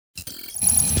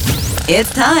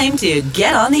It's time to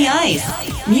get on the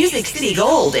ice. Music City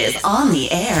Gold is on the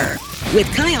air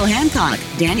with Kyle Hancock,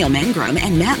 Daniel Mangrum,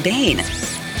 and Matt Bain.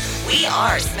 We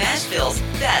are Smashville's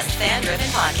best fan-driven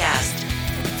podcast,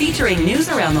 featuring news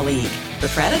around the league, the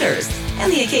Predators,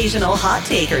 and the occasional hot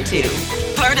take or two.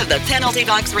 Part of the Penalty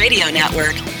Box Radio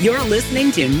Network, you're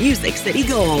listening to Music City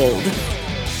Gold.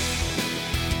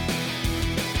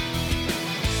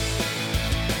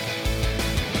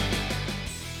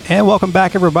 And welcome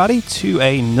back, everybody, to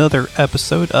another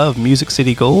episode of Music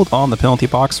City Gold on the Penalty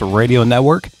Box Radio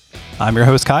Network. I'm your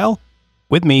host, Kyle.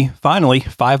 With me, finally,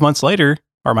 5 months later,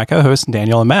 are my co-hosts,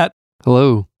 Daniel and Matt.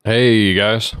 Hello. Hey, you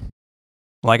guys.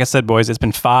 Like I said, boys, it's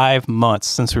been 5 months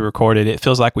since we recorded. It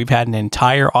feels like we've had an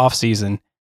entire off season.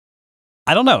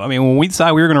 I don't know. I mean, when we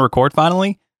decided we were going to record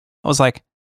finally, I was like,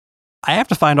 I have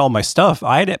to find all my stuff.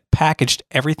 I had packaged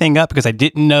everything up because I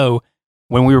didn't know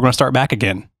when we were going to start back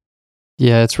again.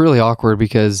 Yeah, it's really awkward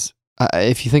because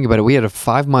if you think about it, we had a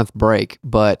 5-month break,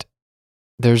 but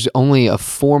there's only a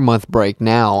 4-month break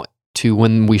now to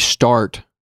when we start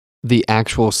the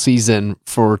actual season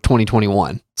for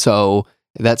 2021. So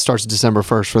that starts December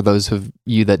 1st for those of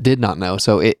you that did not know.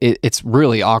 So it's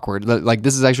really awkward. Like,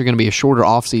 this is actually going to be a shorter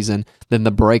off season than the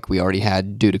break we already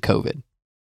had due to COVID.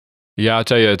 Yeah, I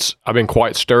tell you, I've been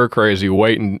quite stir crazy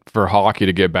waiting for hockey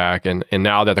to get back, and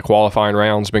now that the qualifying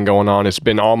round's been going on, it's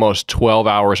been almost 12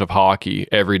 hours of hockey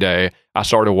every day. I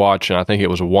started watching, I think it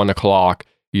was 1 o'clock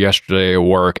yesterday at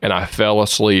work, and I fell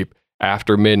asleep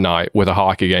after midnight with a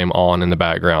hockey game on in the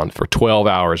background for 12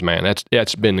 hours, man.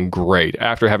 That's been great.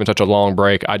 After having such a long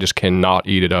break, I just cannot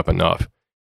eat it up enough.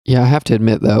 Yeah, I have to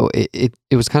admit, though, it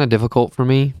was kind of difficult for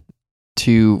me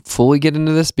to fully get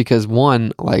into this because,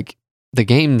 one, like, the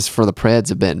games for the Preds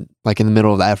have been like in the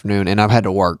middle of the afternoon and I've had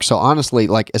to work. So honestly,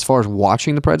 like, as far as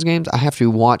watching the Preds games, I have to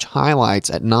watch highlights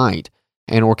at night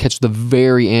and or catch the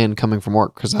very end coming from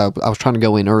work because I was trying to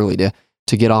go in early to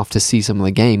get off to see some of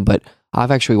the game. But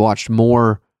I've actually watched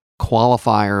more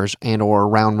qualifiers and or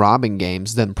round robin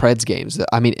games than Preds games.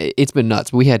 I mean, it's been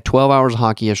nuts. We had 12 hours of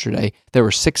hockey yesterday. There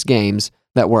were 6 games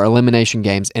that were elimination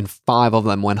games and 5 of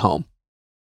them went home.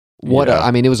 I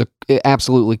mean, it was a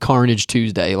absolutely carnage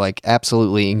Tuesday, like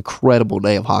absolutely incredible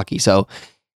day of hockey. So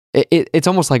it's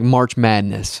almost like March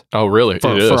Madness. Oh, really?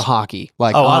 For hockey.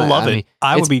 Like, I love it.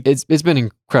 Mean, it's been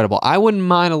incredible. I wouldn't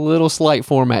mind a little slight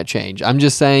format change. I'm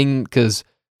just saying because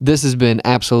this has been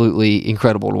absolutely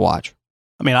incredible to watch.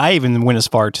 I mean, I even went as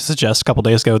far to suggest a couple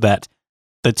days ago that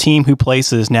the team who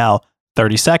places now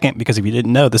 32nd, because if you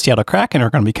didn't know, the Seattle Kraken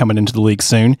are going to be coming into the league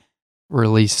soon.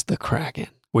 Release the Kraken.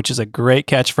 Which is a great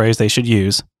catchphrase they should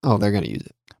use. Oh, they're going to use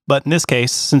it. But in this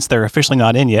case, since they're officially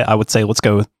not in yet, I would say let's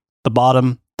go the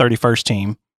bottom 31st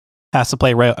team has to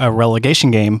play a relegation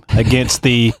game against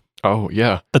the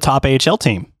the top AHL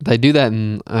team. They do that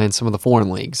in some of the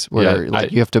foreign leagues where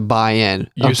you have to buy in.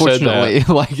 Unfortunately,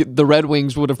 like the Red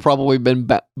Wings would have probably been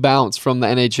bounced from the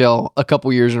NHL a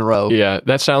couple years in a row. Yeah,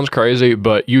 that sounds crazy,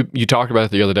 but you talked about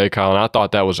it the other day, Kyle, and I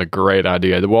thought that was a great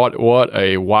idea. What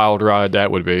a wild ride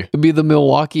that would be. It'd be the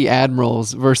Milwaukee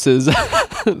Admirals versus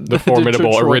the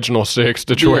formidable original 6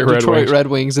 Detroit Red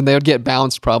Wings, and they would get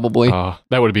bounced probably.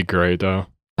 That would be great, though.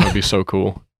 That would be so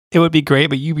cool. It would be great,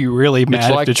 but you'd be really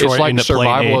mad if Detroit ended up playing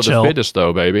AHL. It's like survival of the fittest,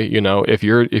 though, baby. You know, if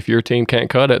your team can't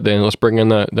cut it, then let's bring in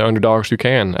the underdogs who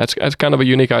can. That's kind of a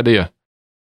unique idea.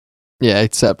 Yeah,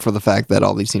 except for the fact that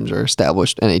all these teams are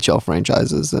established NHL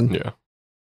franchises, and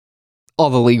all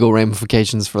the legal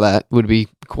ramifications for that would be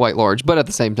quite large. But at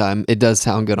the same time, it does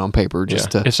sound good on paper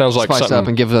just to it sounds like spice up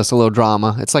and give us a little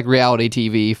drama. It's like reality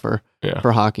TV for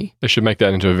hockey. They should make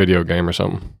that into a video game or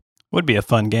something. Would be a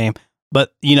fun game.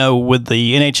 But, you know, with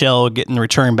the NHL getting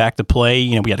returned back to play,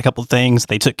 you know, we had a couple of things.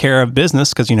 They took care of business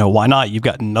because, you know, why not? You've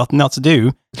got nothing else to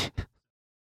do.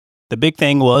 The big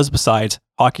thing was, besides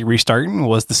hockey restarting,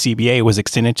 was the CBA was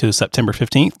extended to September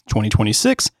 15th,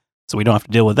 2026. So we don't have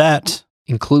to deal with that.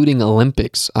 Including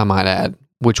Olympics, I might add,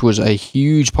 which was a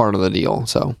huge part of the deal.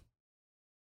 So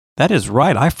that is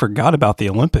right. I forgot about the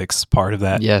Olympics part of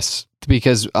that. Yes,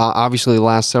 because obviously the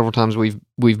last several times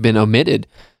we've been omitted.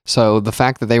 So the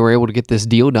fact that they were able to get this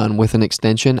deal done with an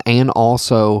extension and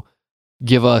also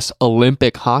give us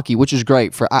Olympic hockey, which is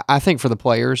great for I think for the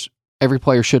players. Every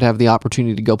player should have the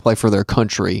opportunity to go play for their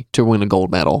country to win a gold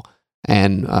medal.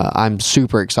 And I'm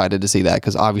super excited to see that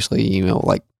because obviously, you know,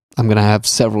 like I'm going to have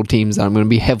several teams that I'm going to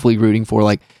be heavily rooting for.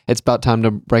 Like it's about time to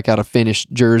break out a Finnish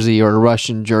jersey or a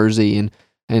Russian jersey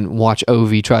and watch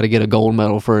Ovi try to get a gold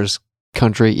medal for his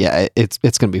country. Yeah, it's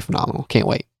going to be phenomenal. Can't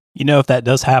wait. You know, if that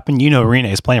does happen, you know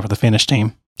Rene is playing for the Finnish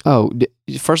team. Oh,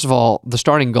 first of all, the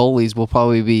starting goalies will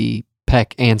probably be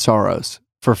Peck and Saros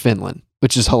for Finland.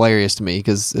 which is hilarious to me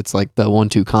because it's like the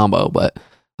 1-2 combo. But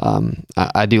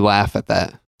I do laugh at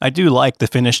that. I do like the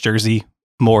Finnish jersey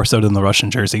more so than the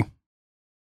Russian jersey.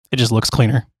 It just looks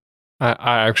cleaner.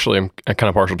 I actually am kind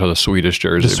of partial to the Swedish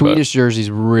jersey. The Swedish jersey's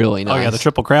really nice. Oh yeah, the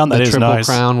Triple Crown, that is nice.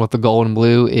 The Triple Crown with the gold and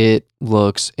blue, it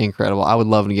looks incredible. I would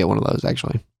love to get one of those,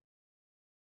 actually.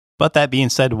 But that being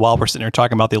said, while we're sitting here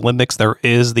talking about the Olympics, there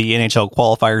is the NHL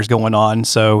qualifiers going on.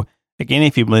 So again,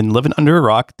 if you've been living under a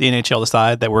rock, the NHL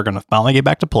decided that we're going to finally get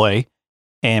back to play.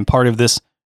 And part of this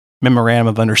memorandum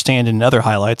of understanding and other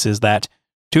highlights is that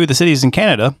two of the cities in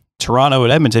Canada, Toronto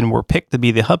and Edmonton, were picked to be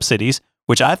the hub cities,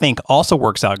 which I think also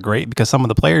works out great because some of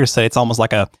the players say it's almost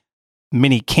like a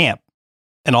mini camp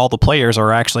and all the players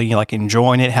are actually like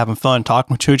enjoying it, having fun,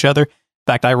 talking to each other. In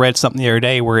fact, I read something the other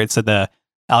day where it said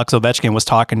Alex Ovechkin was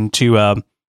talking to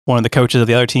one of the coaches of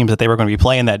the other teams that they were going to be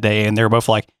playing that day. And they were both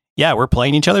like, yeah, we're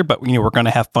playing each other, but we're going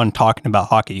to have fun talking about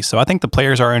hockey. So I think the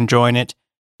players are enjoying it.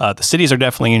 The cities are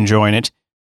definitely enjoying it.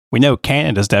 We know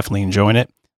Canada's definitely enjoying it.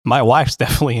 My wife's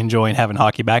definitely enjoying having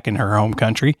hockey back in her home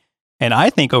country. And I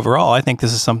think overall, I think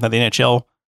this is something that the NHL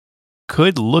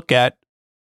could look at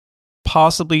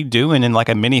possibly doing in like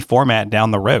a mini format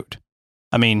down the road.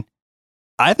 I mean,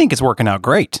 I think it's working out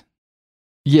great.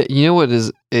 Yeah, you know what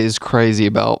is crazy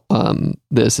about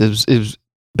this is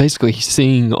basically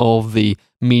seeing all of the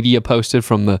media posted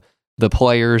from the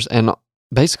players and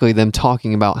basically them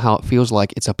talking about how it feels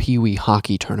like it's a peewee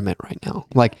hockey tournament right now.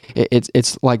 Like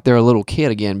it's like they're a little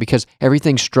kid again because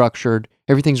everything's structured,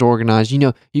 everything's organized.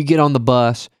 You get on the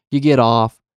bus, you get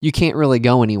off, you can't really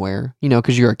go anywhere,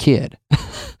 because you're a kid.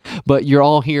 But you're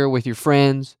all here with your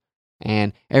friends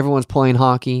and everyone's playing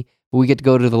hockey. We get to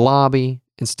go to the lobby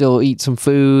and still eat some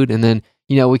food, and then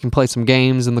we can play some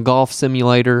games in the golf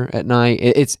simulator at night.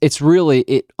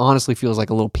 It honestly feels like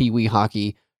a little peewee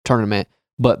hockey tournament.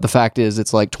 But the fact is,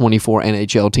 it's like 24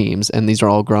 NHL teams, and these are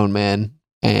all grown men,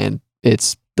 and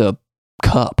it's the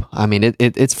cup. I mean,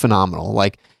 it's phenomenal.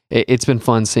 Like, it's been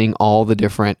fun seeing all the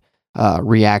different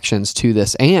reactions to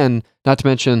this, and not to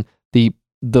mention the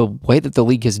way that the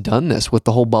league has done this with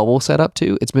the whole bubble set up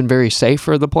too. It's been very safe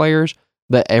for the players.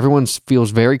 That everyone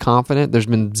feels very confident. There's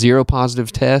been 0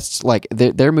 positive tests. Like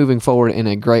they're moving forward in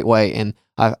a great way, and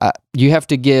you have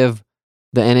to give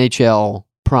the NHL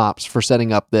props for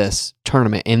setting up this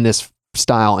tournament in this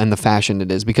style and the fashion it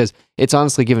is, because it's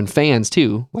honestly given fans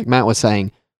too, like Matt was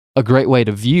saying, a great way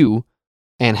to view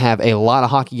and have a lot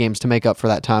of hockey games to make up for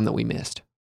that time that we missed.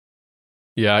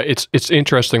 Yeah, it's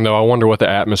interesting though. I wonder what the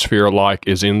atmosphere like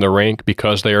is in the rink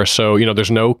because they are so, there's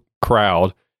no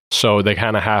crowd. So they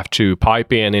kind of have to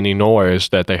pipe in any noise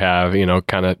that they have,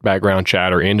 kind of background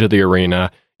chatter into the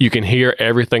arena. You can hear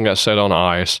everything that's said on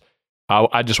ice.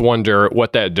 I just wonder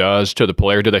what that does to the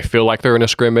player. Do they feel like they're in a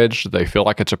scrimmage? Do they feel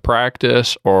like it's a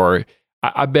practice? Or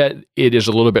I bet it is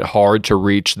a little bit hard to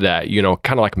reach that,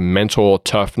 kind of like mental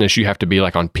toughness. You have to be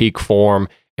like on peak form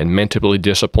and mentally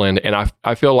disciplined. And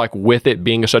I feel like with it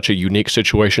being such a unique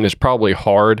situation, it's probably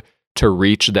hard to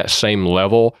reach that same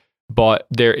level. But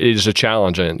there is a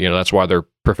challenge, and that's why they're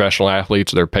professional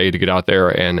athletes. They're paid to get out there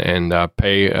and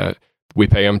pay. We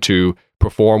pay them to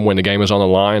perform when the game is on the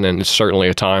line, and it's certainly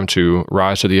a time to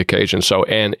rise to the occasion. So,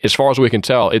 and as far as we can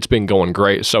tell, it's been going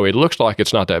great. So it looks like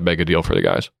it's not that big a deal for the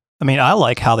guys. I mean, I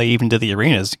like how they even did the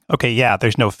arenas. Okay, yeah,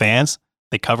 there's no fans.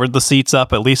 They covered the seats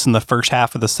up, at least in the first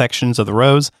half of the sections of the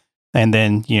rows, and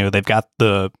then they've got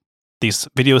these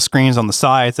video screens on the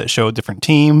sides that show different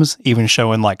teams, even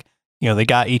showing like. They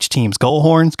got each team's goal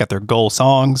horns, got their goal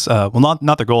songs. Well,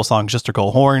 not their goal songs, just their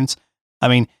goal horns. I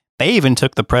mean, they even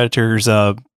took the Predators'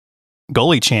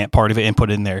 goalie chant part of it and put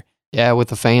it in there. Yeah, with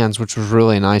the fans, which was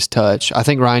really a nice touch. I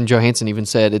think Ryan Johansson even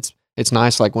said it's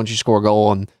nice, like once you score a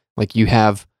goal and like you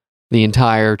have the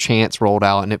entire chants rolled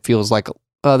out, and it feels like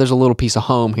there's a little piece of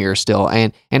home here still.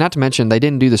 And not to mention, they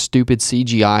didn't do the stupid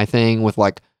CGI thing with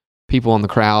like people in the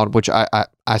crowd, which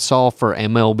I saw for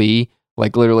MLB.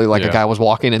 Like literally a guy was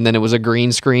walking and then it was a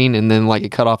green screen and then like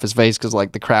it cut off his face because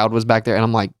like the crowd was back there. And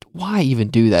I'm like, why even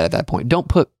do that at that point? Don't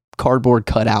put cardboard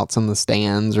cutouts on the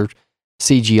stands or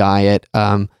CGI it.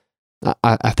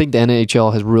 I think the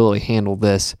NHL has really handled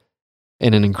this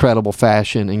in an incredible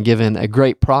fashion and given a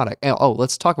great product. Oh,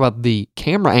 let's talk about the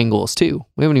camera angles too.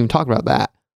 We haven't even talked about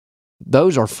that.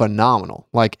 Those are phenomenal.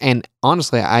 Like, and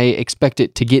honestly, I expect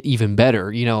it to get even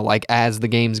better, like as the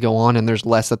games go on and there's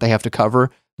less that they have to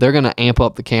cover. They're going to amp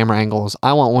up the camera angles.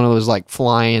 I want one of those like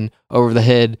flying over the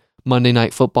head Monday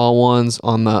Night Football ones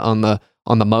on the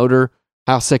motor.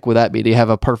 How sick would that be to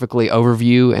have a perfectly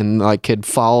overview and like could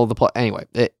follow the play? Anyway,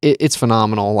 it's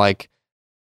phenomenal, like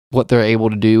what they're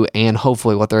able to do and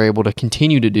hopefully what they're able to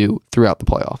continue to do throughout the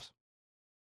playoffs.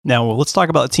 Now, let's talk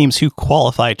about the teams who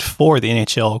qualified for the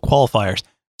NHL qualifiers.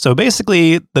 So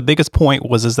basically, the biggest point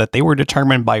is that they were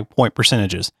determined by point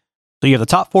percentages. So you have the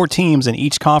top 4 teams in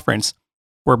each conference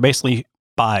were basically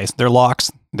buys. They're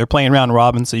locks. They're playing round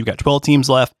robin. So you've got 12 teams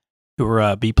left who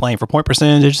are be playing for point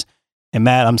percentages. And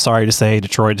Matt, I'm sorry to say,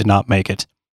 Detroit did not make it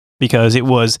because it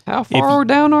was. How far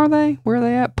down are they? Where are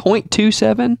they at?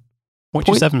 0.27?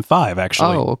 0.275,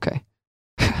 actually. Oh, okay.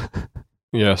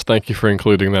 Yes, thank you for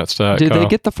including that stat. Did Kyle. they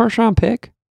get the first round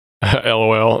pick?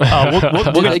 LOL.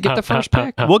 Did they get the first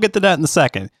pick? We'll get to that in a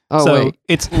second. Oh, so wait.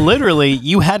 it's literally,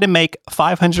 you had to make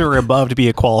 500 or above to be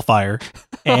a qualifier.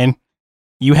 And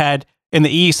you had in the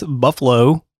East,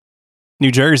 Buffalo,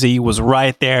 New Jersey was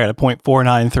right there at a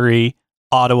 0.493,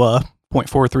 Ottawa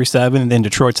 0.437, and then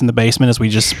Detroit's in the basement, as we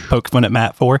just poked fun at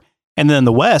Matt for. And then in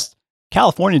the West,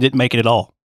 California didn't make it at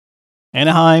all.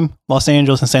 Anaheim, Los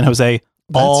Angeles, and San Jose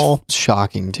all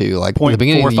shocking too. Like at the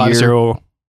beginning of the year, 0.450.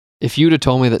 if you'd have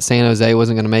told me that San Jose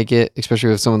wasn't going to make it, especially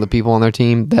with some of the people on their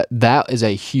team, that is a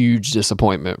huge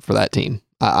disappointment for that team.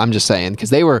 I'm just saying,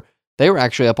 because they were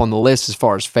actually up on the list as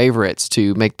far as favorites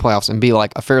to make playoffs and be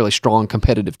like a fairly strong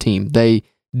competitive team. They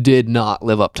did not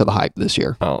live up to the hype this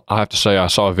year. I have to say, I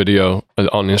saw a video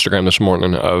on Instagram this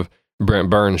morning of Brent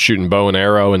Burns shooting bow and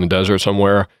arrow in the desert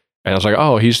somewhere, and I was like,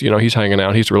 oh, he's hanging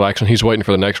out, he's relaxing, he's waiting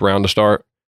for the next round to start.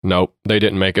 Nope, they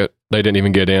didn't make it. They didn't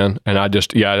even get in. And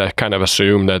I kind of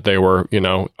assumed that they were,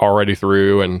 already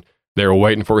through and they were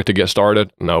waiting for it to get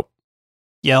started. Nope.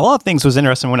 Yeah, a lot of things was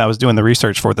interesting when I was doing the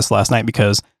research for this last night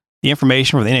because the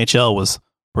information for the NHL was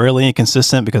really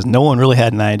inconsistent because no one really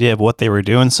had an idea of what they were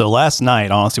doing. So last night,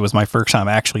 honestly, was my first time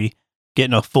actually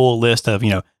getting a full list of,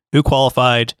 who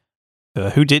qualified,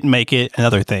 who didn't make it, and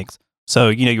other things. So,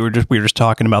 we were just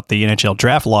talking about the NHL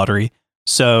draft lottery.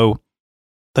 So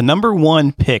the number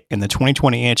 1 pick in the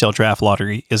 2020 NHL draft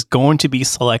lottery is going to be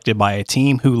selected by a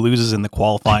team who loses in the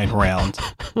qualifying round.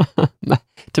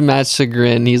 To Matt's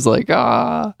chagrin, he's like,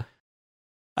 ah.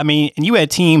 I mean, and you had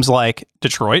teams like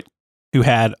Detroit, who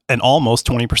had an almost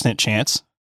 20% chance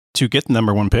to get the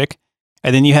number 1 pick.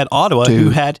 And then you had Ottawa, who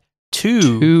had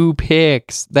 2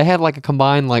 picks. They had like a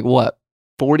combined,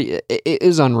 40. It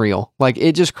is unreal. Like,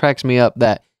 it just cracks me up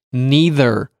that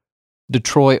neither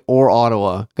Detroit or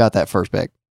Ottawa got that first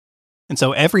pick. And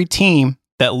so every team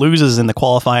that loses in the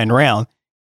qualifying round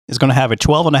is going to have a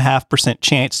 12.5%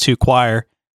 chance to acquire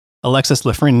Alexis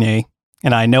Lafreniere.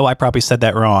 And I know I probably said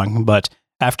that wrong, but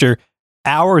after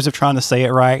hours of trying to say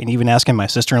it right and even asking my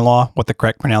sister-in-law what the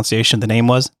correct pronunciation of the name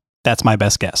was, that's my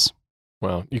best guess.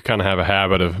 Well, you kind of have a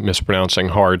habit of mispronouncing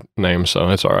hard names, so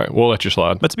it's all right. We'll let you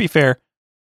slide. But to be fair,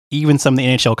 even some of the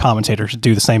NHL commentators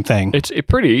do the same thing. It's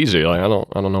pretty easy. Like I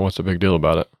don't know what's the big deal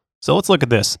about it. So let's look at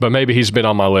this. But maybe he's been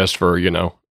on my list for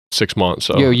 6 months.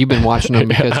 So You've been watching them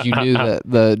because you knew that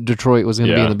the Detroit was going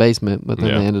to be in the basement, but then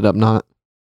they ended up not.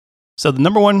 So the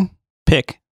number 1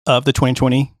 pick of the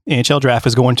 2020 NHL draft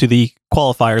is going to the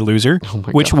qualifier loser,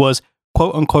 which was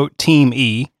quote unquote Team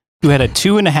E, who had a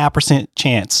 2.5%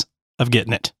 chance of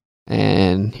getting it.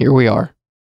 And here we are.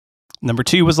 Number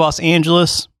 2 was Los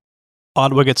Angeles.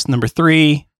 Ottawa gets number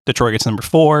 3. Detroit gets number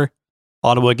 4.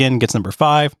 Ottawa again gets number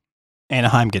 5.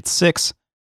 Anaheim gets 6.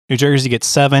 New Jersey gets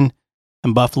 7.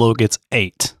 And Buffalo gets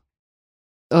 8.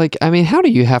 How do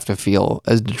you have to feel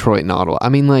as Detroit and Ottawa?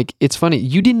 It's funny.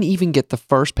 You didn't even get the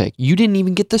first pick. You didn't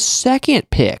even get the second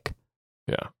pick.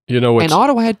 Yeah. And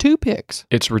Ottawa had 2 picks.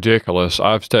 It's ridiculous.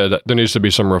 I've said that there needs to be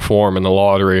some reform in the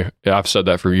lottery. I've said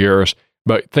that for years.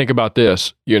 But think about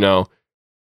this,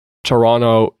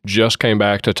 Toronto just came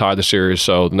back to tie the series,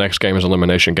 so the next game is an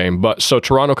elimination game. But so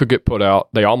Toronto could get put out.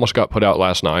 They almost got put out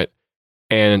last night.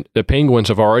 And the Penguins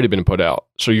have already been put out.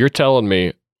 So you're telling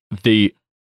me the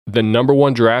number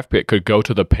 1 draft pick could go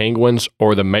to the Penguins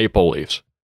or the Maple Leafs.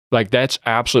 That's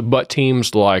absolute. But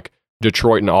teams like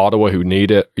Detroit and Ottawa who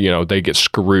need it, they get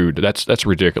screwed. That's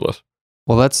ridiculous.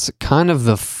 Well, that's kind of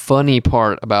the funny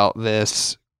part about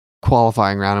this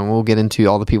qualifying round, and we'll get into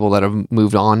all the people that have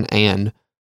moved on and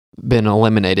been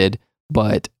eliminated.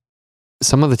 But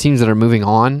some of the teams that are moving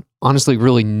on honestly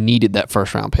really needed that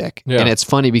first round pick. Yeah. And it's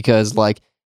funny because they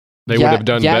would have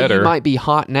done better. You might be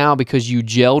hot now because you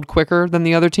gelled quicker than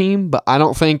the other team, but I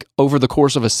don't think over the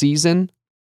course of a season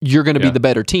you're going to be the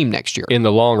better team next year. In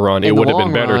the long run, it would have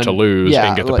been better to lose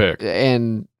and get the pick.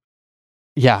 And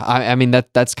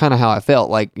that's kind of how I felt.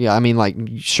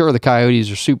 Sure, the Coyotes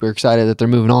are super excited that they're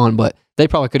moving on, but they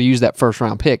probably could have used that first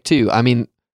round pick too.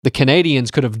 The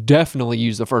Canadians could have definitely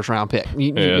used the first round pick.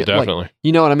 Definitely.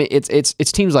 You know what I mean?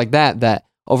 It's teams like that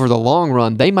over the long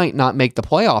run, they might not make the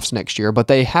playoffs next year, but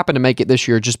they happen to make it this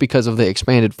year just because of the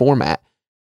expanded format.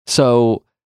 So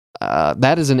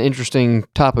that is an interesting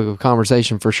topic of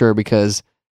conversation for sure, because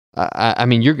I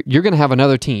mean, you're going to have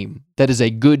another team that is a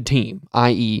good team,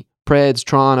 i.e. Preds,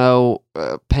 Toronto,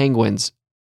 Penguins,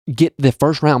 get the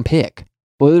first round pick,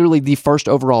 literally the first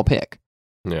overall pick.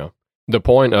 Yeah. The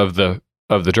point of the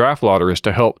draft lottery is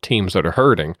to help teams that are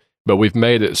hurting, but we've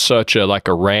made it such a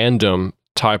random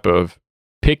type of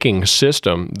picking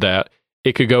system that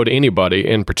it could go to anybody.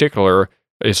 In particular,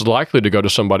 it's likely to go to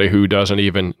somebody who doesn't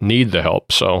even need the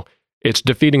help. So it's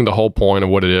defeating the whole point of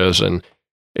what it is, and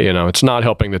it's not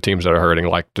helping the teams that are hurting,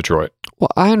 like Detroit.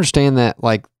 Well, I understand that,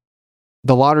 like,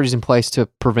 the lottery's in place to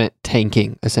prevent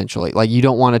tanking, essentially. Like, you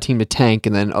don't want a team to tank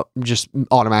and then just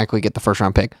automatically get the first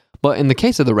round pick. But in the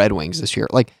case of the Red Wings this year,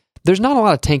 like, there's not a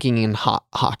lot of tanking in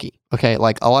hockey. Okay,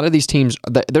 like a lot of these teams,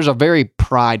 there's a very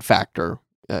pride factor,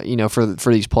 for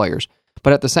these players.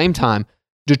 But at the same time,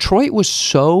 Detroit was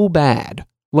so bad,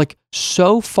 like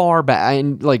so far bad,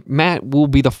 and like Matt will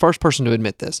be the first person to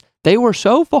admit this. They were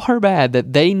so far bad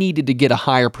that they needed to get a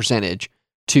higher percentage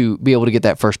to be able to get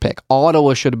that first pick.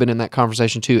 Ottawa should have been in that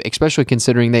conversation too, especially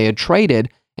considering they had traded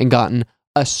and gotten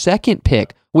a second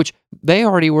pick, which they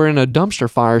already were in a dumpster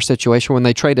fire situation when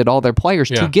they traded all their players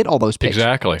to get all those picks.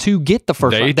 Exactly. To get the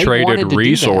first round. They traded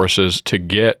resources to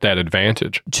get that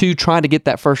advantage. To try to get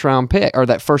that first round pick or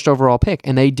that first overall pick,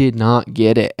 and they did not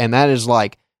get it. And that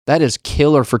is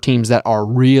killer for teams that are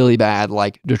really bad,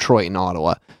 like Detroit and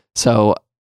Ottawa. So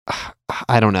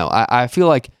I don't know. I feel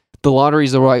like the lottery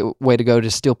is the right way to go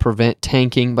to still prevent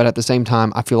tanking, but at the same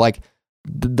time, I feel like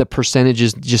the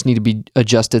percentages just need to be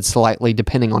adjusted slightly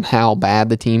depending on how bad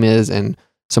the team is and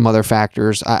some other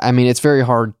factors. I mean, it's very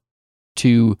hard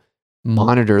to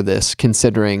monitor this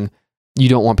considering you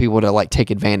don't want people to like take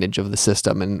advantage of the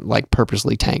system and like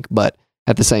purposely tank. But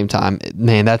at the same time,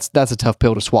 man, that's a tough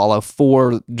pill to swallow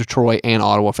for Detroit and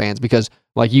Ottawa fans, because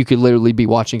like you could literally be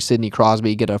watching Sidney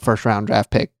Crosby get a first round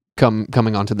draft pick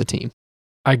coming onto the team.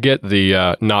 I get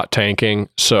the not tanking.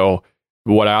 So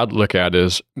what I'd look at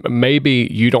is maybe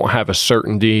you don't have a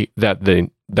certainty that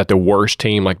the worst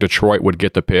team like Detroit would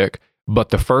get the pick, but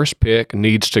the first pick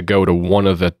needs to go to one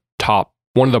of the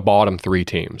bottom three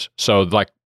teams. So like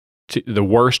the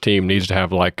worst team needs to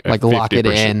have like lock it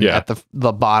in at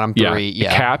the bottom three.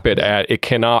 Yeah. Cap it at it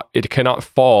cannot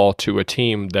fall to a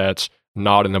team that's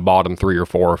not in the bottom 3 or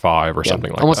 4 or 5 or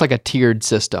something like that. Almost like a tiered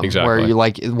system. Exactly. Where you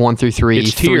like 1 through 3,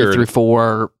 it's 3 tiered through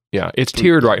 4. Yeah, it's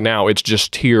tiered right now. It's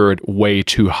just tiered way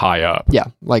too high up. Yeah,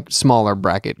 like smaller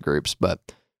bracket groups. But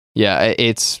yeah,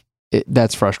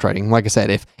 that's frustrating. Like I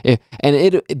said,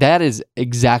 that is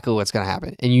exactly what's going to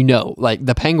happen. And like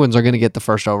the Penguins are going to get the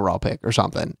first overall pick or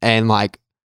something. And like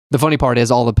the funny part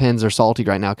is all the Pens are salty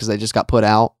right now because they just got put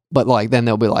out. But like then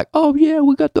they'll be like, oh yeah,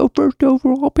 we got the first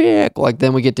overall pick. Like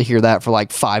then we get to hear that for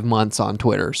like 5 months on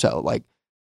Twitter. So like.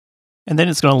 And then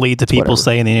it's going to lead to people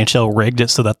saying the NHL rigged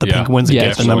it so that the Penguins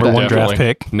get the number 1 draft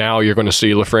pick. Now you're going to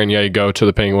see Lafreniere go to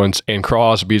the Penguins, and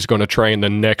Crosby's going to train the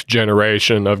next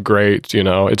generation of greats.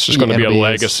 It's just going to be a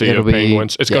legacy of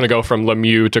Penguins. It's going to go from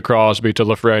Lemieux to Crosby to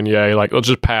Lafreniere. Like, let's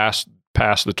just pass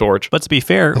the torch. But to be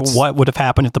fair, what would have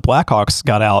happened if the Blackhawks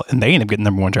got out and they ended up getting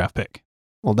the number 1 draft pick?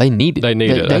 Well, they need it. They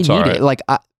need it. That's all right. Like,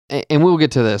 and we'll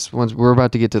get to this once we're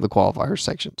about to get to the qualifiers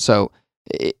section. So.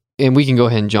 And we can go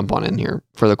ahead and jump on in here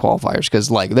for the qualifiers because,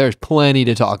 like, there's plenty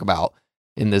to talk about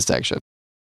in this section.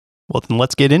 Well, then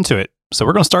let's get into it. So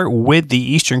we're going to start with the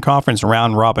Eastern Conference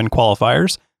round robin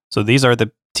qualifiers. So these are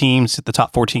the teams, the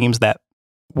top 4 teams that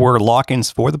were lock-ins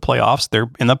for the playoffs.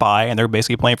 They're in the bye, and they're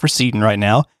basically playing for seeding right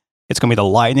now. It's going to be the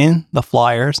Lightning, the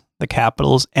Flyers, the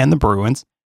Capitals, and the Bruins.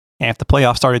 And if the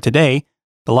playoffs started today,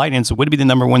 the Lightnings would be the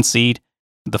number 1 seed,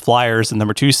 the Flyers the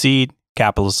number 2 seed,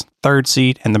 Capitals 3rd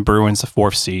seed, and the Bruins the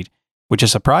 4th seed, which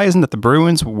is surprising that the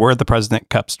Bruins were the President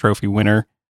Cups trophy winner,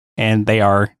 and they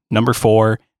are number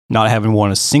 4, not having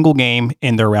won a single game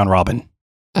in their round robin.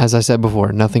 As I said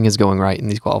before, nothing is going right in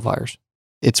these qualifiers.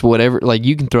 It's whatever, like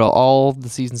you can throw all the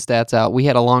season stats out. We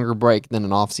had a longer break than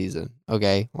an off season,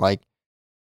 okay? Like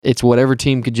it's whatever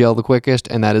team could gel the quickest,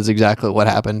 and that is exactly what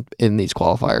happened in these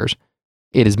qualifiers.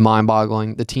 It is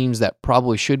mind-boggling. The teams that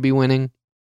probably should be winning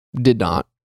did not.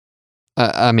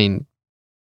 I mean,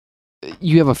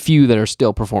 you have a few that are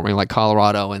still performing, like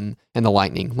Colorado and the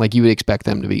Lightning. Like you would expect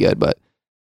them to be good, but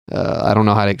I don't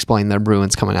know how to explain their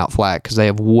Bruins coming out flat because they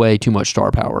have way too much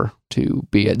star power to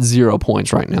be at 0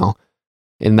 points right now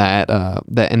in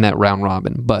that round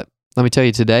robin. But let me tell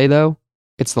you, today though,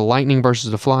 it's the Lightning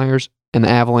versus the Flyers and the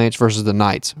Avalanche versus the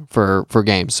Knights for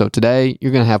games. So today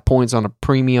you're going to have points on a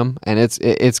premium, and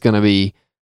it's going to be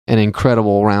an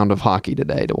incredible round of hockey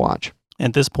today to watch.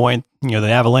 At this point, the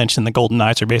Avalanche and the Golden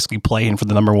Knights are basically playing for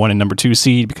the number 1 and number 2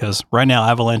 seed because right now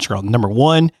Avalanche are on number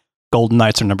 1 Golden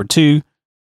Knights are number 2.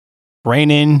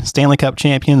 Reigning Stanley Cup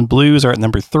champions Blues are at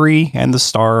number 3, and the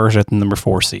Stars are at the number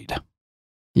 4 seed.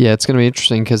 Yeah, it's going to be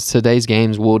interesting because today's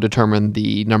games will determine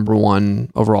the number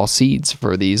 1 overall seeds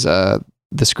for these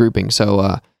this grouping.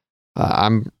 So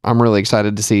I'm really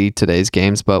excited to see today's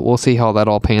games, but we'll see how that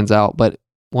all pans out. But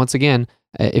once again,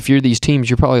 if you're these teams,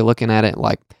 you're probably looking at it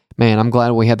like, man, I'm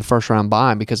glad we had the first round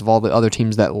bye because of all the other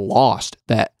teams that lost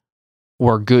that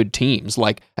were good teams.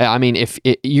 Like, I mean, if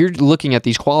you're looking at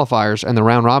these qualifiers and the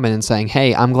round robin and saying,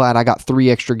 hey, I'm glad I got 3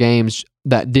 extra games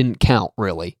that didn't count,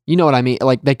 really. You know what I mean?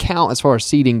 Like, they count as far as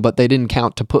seeding, but they didn't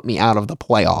count to put me out of the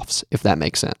playoffs, if that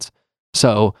makes sense.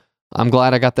 So I'm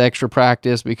glad I got the extra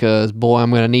practice because, boy,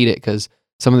 I'm going to need it because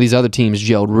some of these other teams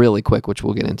gelled really quick, which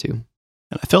we'll get into.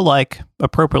 And I feel like,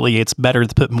 appropriately, it's better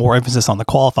to put more emphasis on the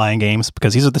qualifying games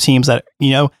because these are the teams that,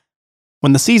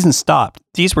 when the season stopped,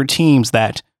 these were teams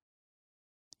that,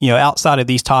 outside of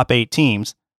these top 8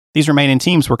 teams, these remaining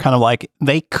teams were kind of like,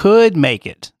 they could make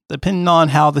it, depending on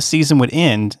how the season would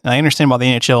end. And I understand why the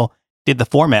NHL did the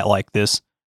format like this.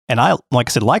 And I, like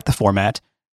I said, like the format.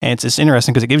 And it's just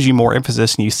interesting because it gives you more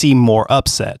emphasis and you see more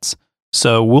upsets.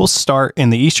 So we'll start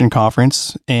in the Eastern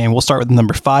Conference, and we'll start with the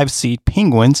number 5 seed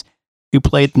Penguins, who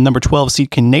played the number 12 seed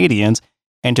Canadiens.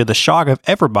 And to the shock of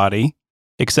everybody,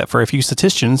 except for a few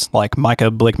statisticians like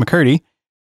Micah Blake McCurdy,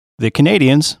 the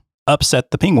Canadiens upset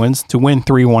the Penguins to win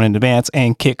 3-1 in advance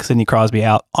and kick Sidney Crosby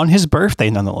out on his birthday,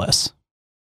 nonetheless.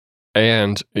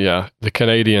 And yeah, the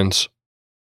Canadiens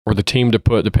were the team to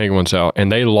put the Penguins out,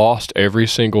 and they lost every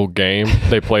single game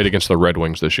they played against the Red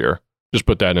Wings this year. Just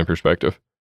put that in perspective.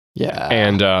 Yeah.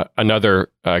 And another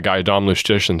guy, Dom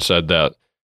Lustition, said that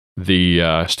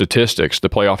the statistics, the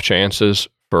playoff chances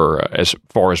for as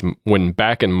far as when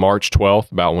back in March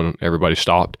 12th, about when everybody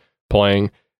stopped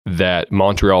playing, that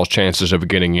Montreal's chances of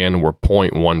getting in were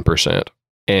 0.1%,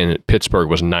 and Pittsburgh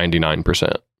was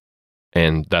 99%.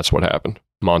 And that's what happened.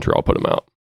 Montreal put them out.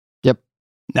 Yep.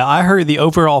 Now, I heard the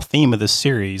overall theme of this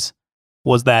series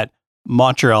was that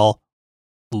Montreal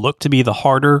looked to be the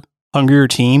harder, hungrier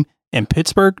team, and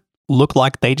Pittsburgh looked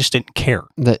like they just didn't care.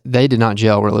 They did not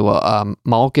gel really well.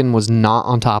 Malkin was not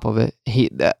on top of it.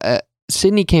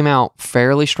 Sidney came out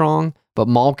fairly strong, but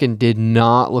Malkin did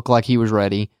not look like he was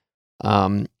ready.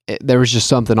 There was just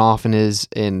something off in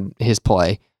his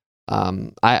play.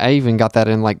 I even got that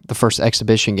in like the first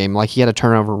exhibition game. Like he had a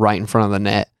turnover right in front of the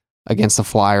net against the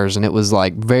Flyers, and it was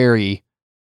like very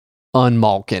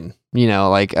un-Malkin. He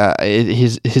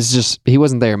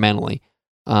wasn't there mentally.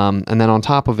 And then on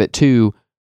top of it too,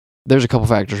 there's a couple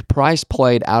factors. Price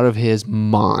played out of his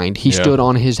mind. He stood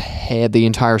on his head the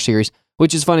entire series,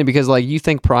 which is funny because like you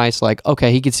think Price, like,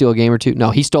 okay, he could steal a game or two. No,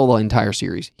 he stole the entire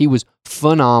series. He was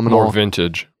phenomenal. More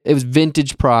vintage. It was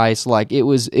vintage Price. Like it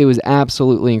was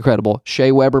absolutely incredible.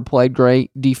 Shea Weber played great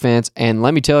defense, and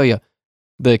let me tell you,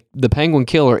 the Penguin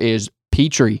killer is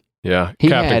Petrie. Yeah,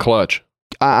 Captain Clutch.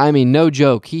 I mean, no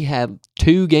joke. He had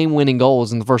 2 game-winning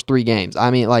goals in the first 3 games.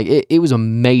 I mean, like it was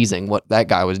amazing what that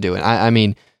guy was doing. I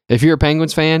mean, if you're a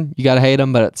Penguins fan, you got to hate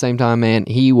him, but at the same time, man,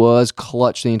 he was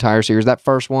clutch the entire series. That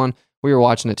first one, we were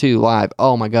watching it too live.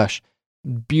 Oh my gosh,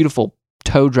 beautiful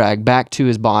toe drag back to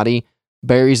his body,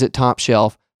 buries it top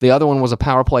shelf. The other one was a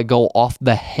power play goal off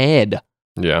the head,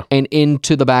 and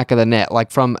into the back of the net,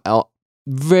 like from a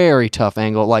very tough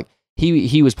angle. Like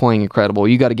he was playing incredible.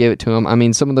 You got to give it to him. I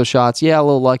mean, some of those shots, a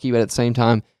little lucky, but at the same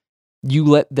time, you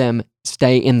let them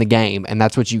stay in the game, and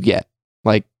that's what you get.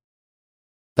 Like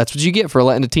that's what you get for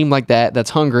letting a team like that's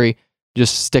hungry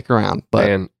just stick around. But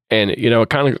and it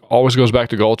kind of always goes back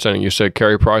to goaltending. You said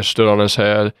Carey Price stood on his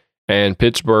head, and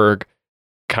Pittsburgh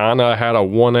kind of had a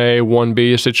 1A,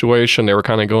 1B situation. They were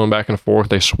kind of going back and forth.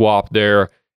 They swapped there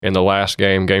in the last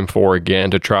game, game 4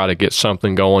 again, to try to get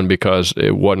something going because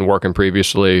it wasn't working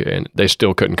previously, and they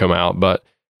still couldn't come out. But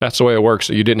that's the way it works.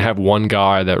 You didn't have one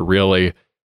guy that really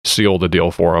sealed the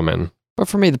deal for them. But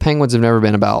for me, the Penguins have never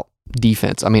been about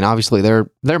defense. I mean, obviously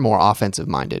they're more offensive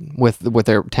minded with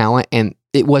their talent, and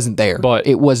it wasn't there. But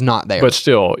it was not there. But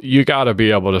still, you got to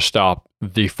be able to stop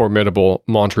the formidable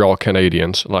Montreal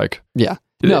Canadiens.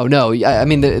 No. I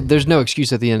mean, there's no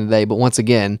excuse at the end of the day. But once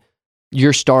again,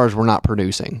 your stars were not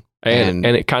producing. And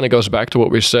it kind of goes back to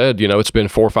what we said. It's been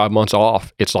 4 or 5 months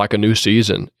off. It's like a new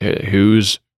season.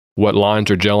 What lines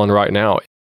are gelling right now?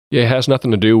 It has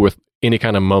nothing to do with any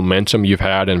kind of momentum you've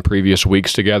had in previous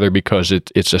weeks together because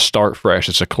it's a start fresh.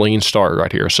 It's a clean start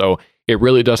right here. So it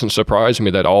really doesn't surprise me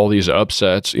that all these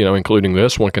upsets, including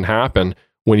this one, can happen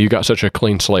when you got such a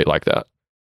clean slate like that.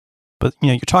 But,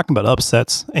 you're talking about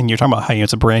upsets, and you're talking about how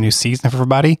it's a brand new season for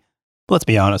everybody. But let's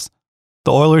be honest.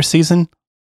 The Oilers season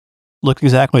looked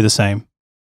exactly the same.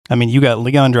 I mean, you got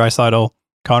Leon Draisaitl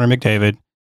Connor McDavid,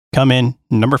 come in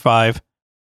number 5,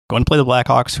 go and play the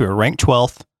Blackhawks, who are ranked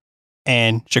 12th,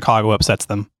 and Chicago upsets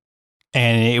them.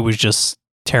 And it was just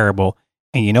terrible.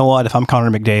 And you know what? If I'm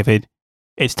Connor McDavid,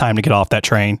 it's time to get off that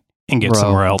train and get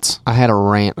somewhere else. I had a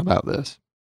rant about this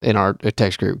in our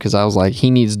text group because I was like, he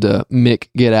needs to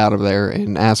get out of there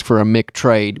and ask for a Mick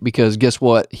trade, because guess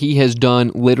what? He has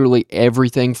done literally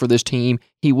everything for this team.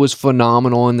 He was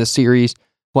phenomenal in this series.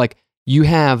 Like, you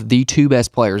have the 2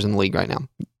 best players in the league right now.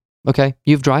 Okay?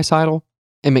 You have Draisaitl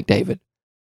and McDavid.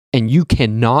 And you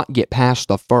cannot get past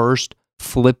the first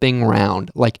flipping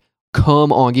round. Like,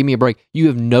 come on, give me a break. You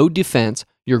have no defense.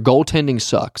 Your goaltending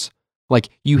sucks. Like,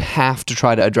 you have to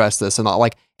try to address this and all.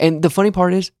 Like, and the funny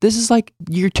part is, this is like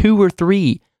year 2 or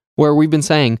 3 where we've been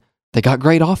saying they got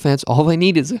great offense. All they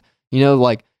need is,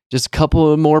 like just a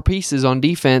couple of more pieces on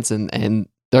defense, and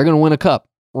they're going to win a cup.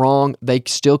 Wrong. They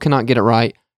still cannot get it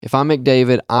right. If I'm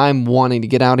McDavid, I'm wanting to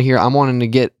get out of here. I'm wanting to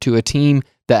get to a team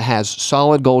that has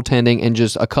solid goaltending and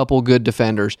just a couple good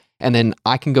defenders, and then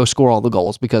I can go score all the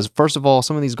goals. Because first of all,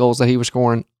 some of these goals that he was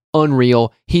scoring,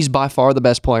 unreal. He's by far the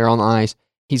best player on the ice.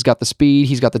 He's got the speed,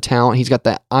 he's got the talent, he's got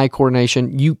the eye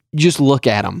coordination. You just look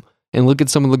at him and look at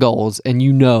some of the goals, and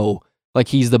like,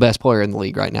 he's the best player in the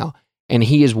league right now. And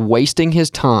he is wasting his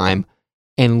time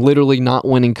and literally not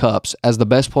winning cups as the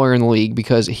best player in the league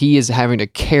because he is having to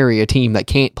carry a team that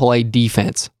can't play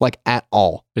defense, like, at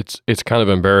all. It's kind of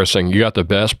embarrassing. You got the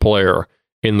best player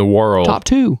in the world. Top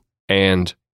 2.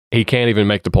 And he can't even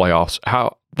make the playoffs.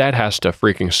 How that has to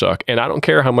freaking suck. And I don't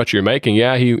care how much you're making.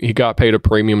 Yeah, he got paid a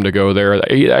premium to go there.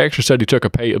 He actually said he took a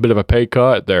bit of a pay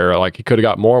cut there. Like, he could have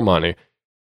got more money.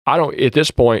 At this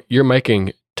point, you're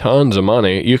making tons of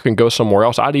money. You can go somewhere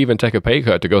else. I'd even take a pay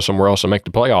cut to go somewhere else and make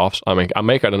the playoffs. I mean, I'm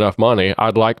making enough money.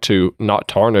 I'd like to not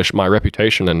tarnish my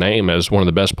reputation and name as one of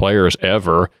the best players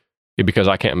ever because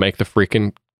I can't make the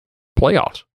freaking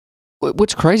playoffs.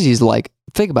 What's crazy is, like,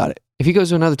 think about it. If he goes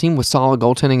to another team with solid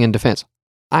goaltending and defense,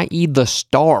 i.e. the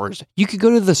Stars, you could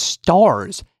go to the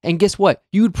Stars, and guess what?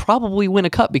 You would probably win a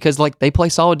cup because, like, they play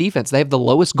solid defense. They have the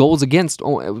lowest goals against,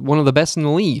 one of the best in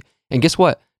the league. And guess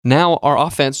what? Now our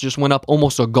offense just went up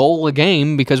almost a goal a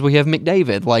game because we have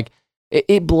McDavid. Like,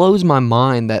 it blows my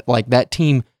mind that, like, that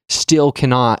team still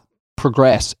cannot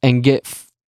progress and get,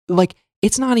 like,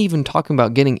 it's not even talking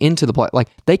about getting into the play. Like,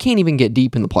 they can't even get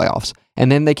deep in the playoffs.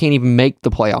 And then they can't even make the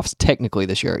playoffs technically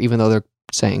this year, even though they're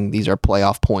saying these are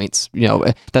playoff points.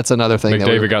 That's another thing.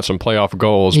 McDavid got some playoff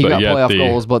goals. He got playoff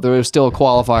goals, but there was still a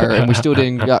qualifier, and we still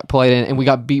didn't get played in, and we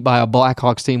got beat by a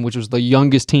Blackhawks team, which was the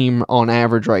youngest team on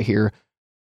average right here.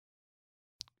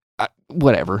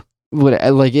 Whatever.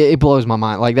 Like, it blows my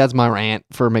mind. Like, that's my rant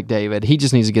for McDavid. He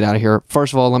just needs to get out of here.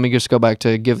 First of all, let me just go back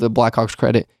to give the Blackhawks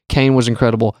credit. Kane was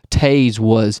incredible. Taves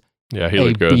was he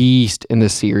looked good. Beast in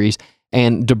this series.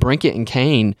 And DeBrincat and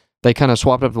Kane, they kind of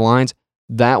swapped up the lines.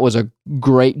 That was a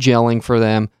great gelling for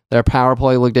them. Their power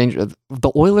play looked dangerous.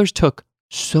 The Oilers took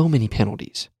so many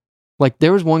penalties. Like,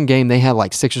 there was one game they had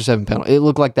like 6 or 7 penalties. It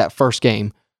looked like that first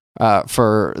game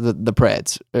for the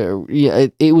Preds.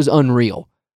 It was unreal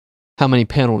how many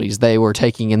penalties they were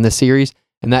taking in this series,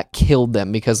 and that killed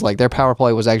them because, like, their power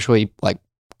play was actually, like,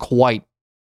 quite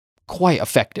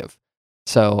effective.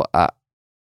 So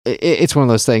it's one of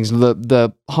those things.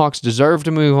 The Hawks deserve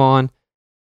to move on.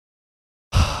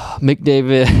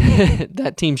 McDavid,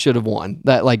 that team should have won.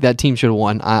 That team should have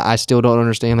won. I still don't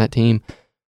understand that team,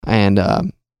 and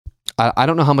I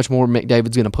don't know how much more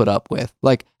McDavid's going to put up with.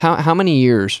 Like, how many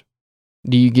years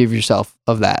do you give yourself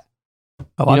of that?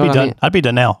 Oh, I'd be done. I mean? I'd be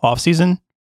done now. Off season,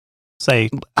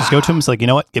 just go to him. It's like, you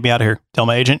know what? Get me out of here. Tell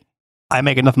my agent, I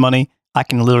make enough money. I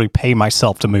can literally pay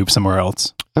myself to move somewhere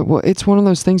else. Well, it's one of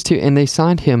those things too, and they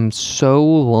signed him so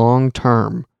long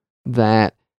term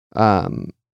that,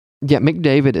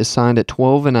 McDavid is signed at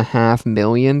 $12.5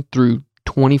 million through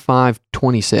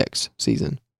 25-26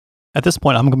 season. At this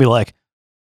point, I'm gonna be like,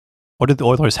 what did the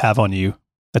Oilers have on you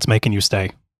that's making you stay?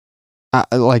 I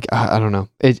don't know.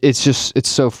 It's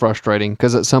so frustrating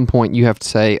because at some point you have to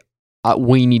say,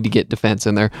 we need to get defense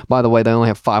in there. By the way, they only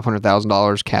have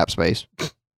 $500,000 cap space.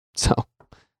 So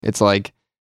it's like,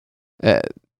 they're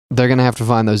going to have to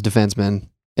find those defensemen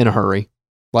in a hurry.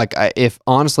 Like, if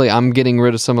honestly, I'm getting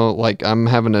rid of I'm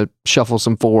having to shuffle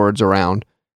some forwards around.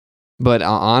 But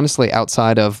honestly,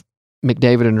 outside of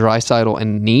McDavid and Draisaitl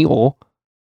and Neal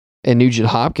and Nugent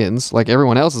Hopkins, like,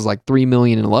 everyone else is like $3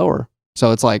 million and lower.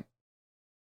 So it's like,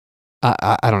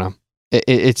 I don't know.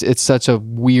 It's such a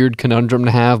weird conundrum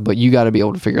to have, but you got to be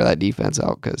able to figure that defense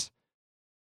out because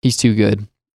he's too good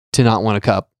to not win a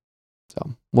cup.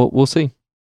 So we'll see.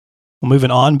 Well, moving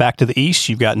on back to the East,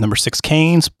 you've got number 6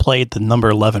 Canes played the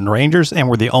number 11 Rangers, and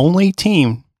we're the only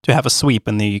team to have a sweep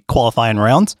in the qualifying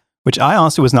rounds, which I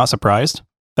honestly was not surprised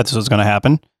that this was going to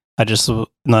happen. I just,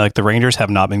 like, the Rangers have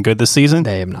not been good this season.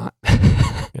 They have not.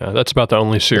 Yeah, that's about the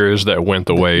only series that went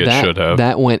the way it should have.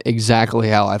 That went exactly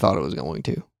how I thought it was going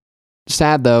to.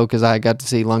 Sad, though, because I got to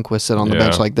see Lundqvist sit on the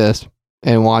bench like this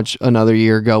and watch another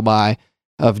year go by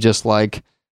of just, like,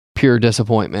 pure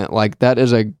disappointment. Like, that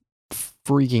is a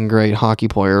freaking great hockey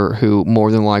player who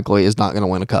more than likely is not going to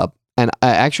win a cup. And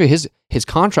actually, his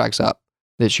contract's up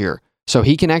this year. So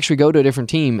he can actually go to a different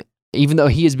team. Even though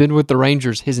he has been with the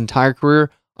Rangers his entire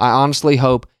career, I honestly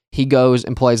hope he goes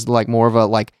and plays like more of a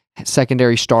like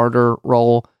secondary starter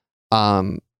role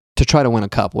to try to win a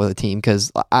cup with a team,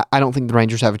 because I don't think the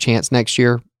Rangers have a chance next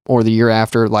year or the year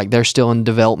after. Like, they're still in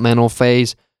developmental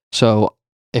phase. So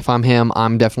if I'm him,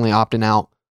 I'm definitely opting out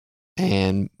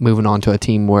and moving on to a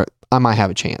team where I might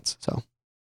have a chance. So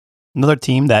another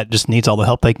team that just needs all the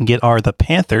help they can get are the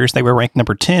Panthers. They were ranked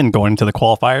number 10 going into the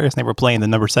qualifiers, and they were playing the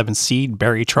number 7 seed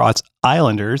Barry Trotz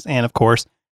Islanders. And of course,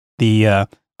 the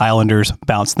Islanders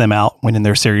bounced them out, winning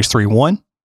their series 3-1.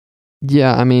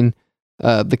 Yeah, I mean,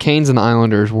 the Canes and the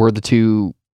Islanders were the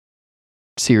two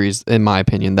series, in my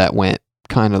opinion, that went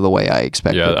kind of the way I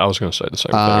expected. Yeah, I was going to say the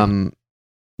same thing.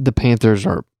 The Panthers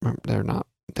they're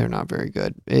not very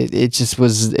good. It just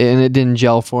was, and it didn't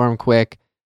gel for them quick.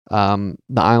 The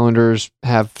Islanders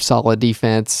have solid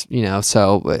defense,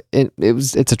 so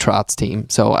it's a Trotz team.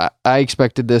 So I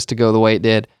expected this to go the way it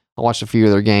did. I watched a few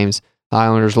of their games. The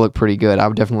Islanders look pretty good. I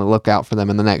would definitely look out for them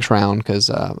in the next round because,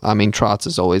 Trotz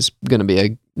is always going to be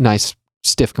a nice,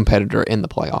 stiff competitor in the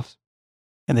playoffs.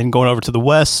 And then going over to the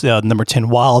West, number 10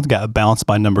 Wild got bounced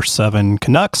by number 7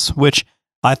 Canucks, which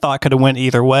I thought could have went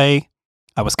either way.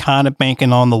 I was kind of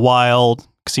banking on the Wild,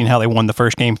 seeing how they won the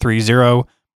first game 3-0.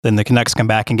 Then the Canucks come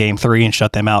back in game 3 and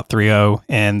shut them out 3-0.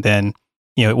 And then,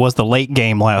 it was the late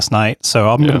game last night. So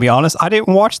I'm going to be honest, I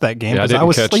didn't watch that game because I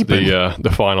was sleeping.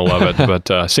 The final of it,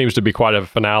 but seems to be quite a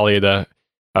finale. The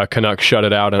Canucks shut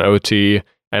it out in OT,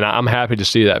 and I'm happy to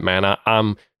see that, man.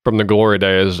 I'm from the glory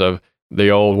days of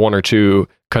the old 1 or 2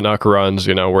 Canuck runs,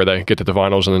 where they get to the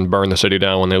finals and then burn the city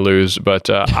down when they lose. But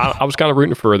I was kind of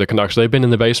rooting for the Canucks. They've been in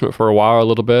the basement for a while, a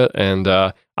little bit, and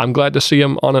I'm glad to see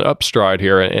them on an upstride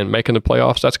here and making the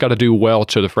playoffs. That's got to do well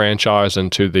to the franchise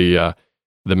and to the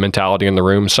mentality in the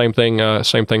room. Same thing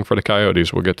for the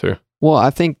Coyotes. We'll get to. Well,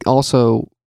 I think also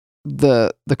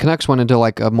the Canucks went into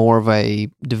like a more of a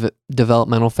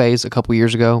developmental phase a couple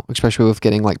years ago, especially with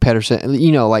getting like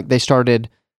Pettersson. Like they started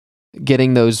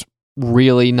getting those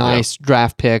really nice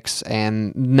draft picks,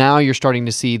 and now you're starting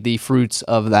to see the fruits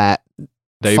of that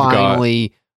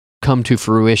finally come to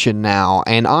fruition now.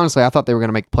 And honestly, I thought they were going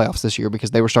to make the playoffs this year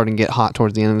because they were starting to get hot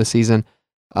towards the end of the season.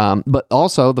 But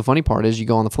also, the funny part is you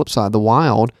go on the flip side, the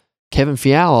Wild, Kevin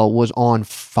Fiala was on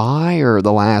fire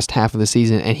the last half of the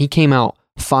season, and he came out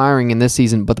firing in this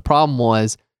season. But the problem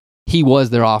was he was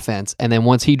their offense. And then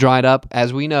once he dried up,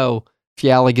 as we know,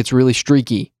 Fiala gets really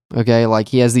streaky. Okay, like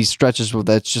he has these stretches where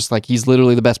that's just like he's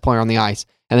literally the best player on the ice,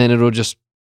 and then it'll just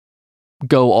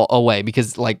go away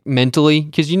because like mentally,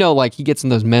 because like he gets in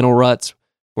those mental ruts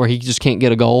where he just can't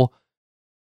get a goal.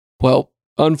 Well,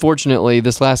 unfortunately,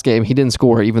 this last game he didn't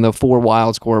score, even though 4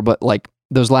 Wild scored, but like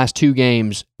those last 2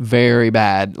 games, very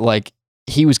bad. Like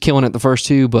he was killing it the first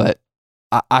 2, but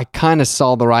I kind of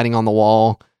saw the writing on the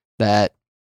wall that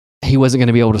he wasn't going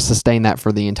to be able to sustain that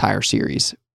for the entire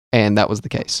series, and that was the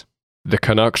case. The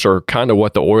Canucks are kind of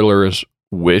what the Oilers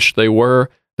wish they were.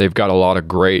 They've got a lot of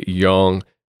great young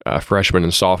freshman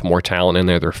and sophomore talent in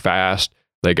there. They're fast.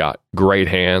 They got great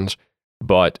hands,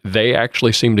 but they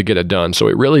actually seem to get it done. So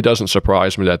it really doesn't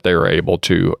surprise me that they were able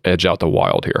to edge out the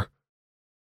Wild here.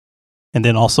 And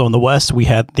then also in the West, we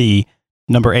had the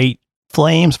number 8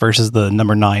 Flames versus the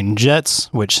number 9 Jets,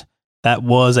 which that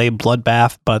was a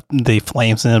bloodbath, but the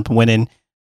Flames ended up winning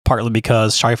partly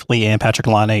because Scheifele and Patrick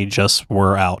Laine just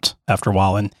were out after a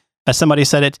while. And as somebody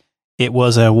said it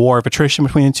was a war of attrition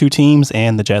between the two teams,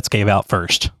 and the Jets gave out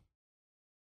first.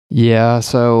 Yeah,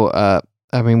 so,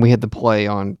 we had the play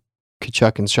on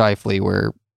Tkachuk and Scheifele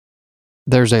where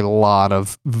there's a lot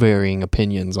of varying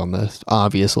opinions on this,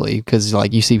 obviously, because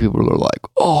like you see people who are like,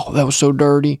 oh, that was so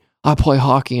dirty. I play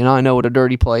hockey and I know what a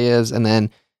dirty play is. And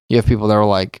then you have people that are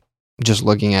like just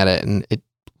looking at it and it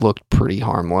looked pretty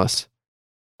harmless.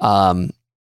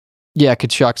 Yeah,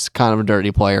 Tkachuk's kind of a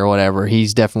dirty player or whatever.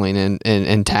 He's definitely an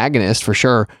antagonist for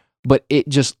sure. But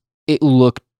it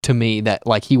looked to me that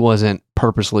like he wasn't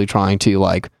purposely trying to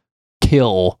like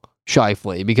kill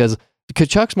Scheifele, because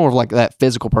Tkachuk's more of like that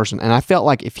physical person. And I felt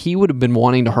like if he would have been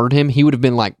wanting to hurt him, he would have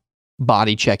been like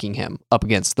body checking him up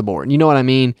against the board. You know what I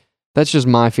mean? That's just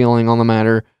my feeling on the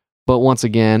matter. But once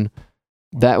again,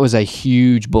 that was a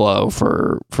huge blow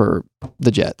for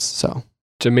the Jets. So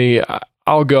To me,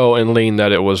 I'll go and lean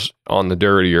that it was on the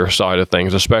dirtier side of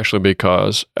things, especially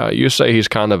because you say he's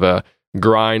kind of a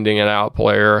grinding it out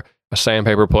player, a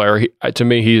sandpaper player. To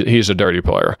me, he's a dirty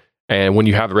player. And when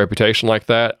you have a reputation like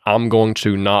that, I'm going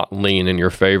to not lean in your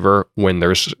favor when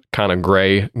there's kind of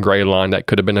gray line that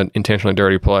could have been an intentionally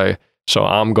dirty play. So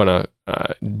I'm going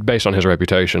to, based on his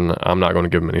reputation, I'm not going to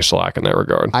give him any slack in that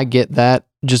regard. I get that.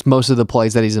 Just most of the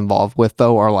plays that he's involved with,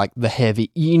 though, are like the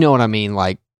heavy, you know what I mean?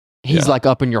 Like, he's like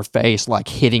up in your face, like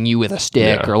hitting you with a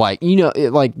stick or like,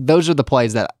 like those are the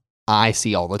plays that I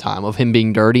see all the time of him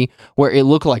being dirty, where it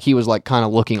looked like he was like kind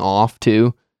of looking off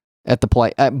too at the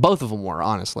play. Both of them were,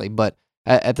 honestly, but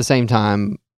at the same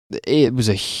time, it was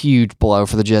a huge blow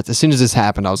for the Jets. As soon as this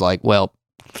happened, I was like, well,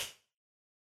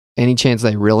 any chance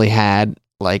they really had,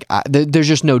 like, there's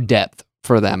just no depth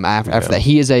for them after that.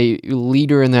 He is a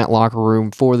leader in that locker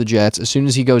room for the Jets. As soon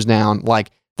as he goes down,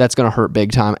 like, that's going to hurt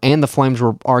big time. And the Flames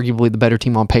were arguably the better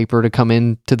team on paper to come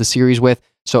into the series with.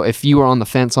 So if you were on the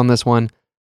fence on this one,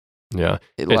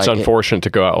 it's unfortunate to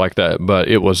go out like that, but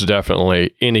it was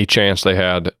definitely any chance they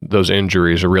had. Those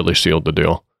injuries really sealed the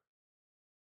deal.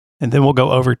 And then we'll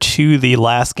go over to the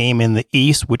last game in the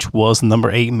East, which was the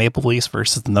number 8 Maple Leafs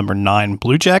versus the number 9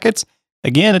 Blue Jackets.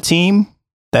 Again, a game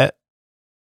that,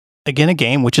 a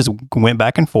game which went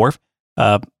back and forth.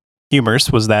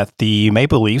 Humorous was that the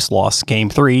Maple Leafs lost Game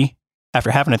 3 after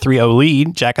having a 3-0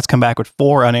 lead. Jackets come back with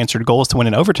 4 unanswered goals to win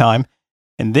in overtime.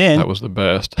 And then that was the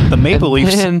best. The Maple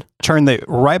Leafs turned it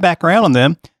right back around on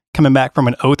them, coming back from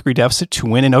an 0-3 deficit to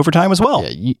win in overtime as well.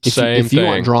 Yeah, if you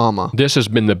want drama. This has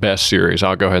been the best series.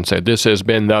 I'll go ahead and say this has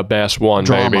been the best one,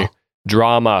 baby.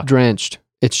 Drama. Drenched.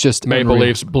 It's just Maple unreal.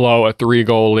 Leafs blow a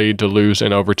 3-goal lead to lose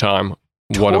in overtime.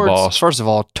 What a boss. First of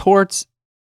all, Torts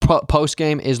post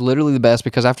game is literally the best,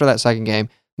 because after that second game,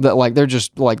 they're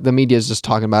just like, the media is just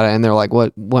talking about it, and they're like,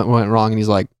 what went wrong? And he's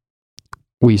like,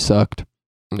 we sucked.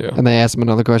 Yeah. And they asked him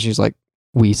another question. He's like,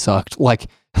 we sucked. Like,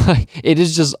 it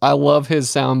is just, I love his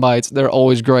sound bites. They're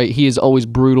always great. He is always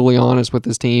brutally honest with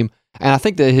his team, and I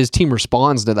think that his team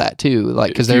responds to that too. Like,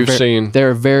 because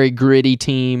they're a very gritty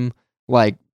team.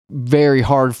 Like, very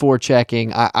hard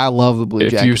forechecking. I love the Blue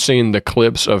Jackets. If you've seen the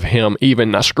clips of him,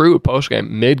 even screw it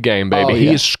post-game, mid-game, baby,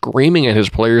 he's screaming at his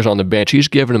players on the bench. He's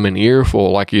giving them an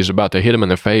earful like he's about to hit him in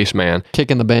the face, man.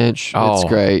 Kicking the bench. It's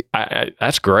great.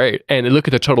 That's great. And look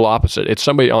at the total opposite. It's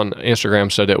somebody on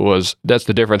Instagram said that's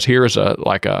the difference. Here's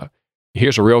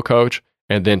a real coach,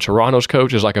 and then Toronto's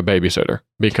coach is like a babysitter,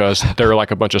 because they're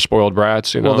like a bunch of spoiled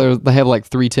brats, you know. Well, they have like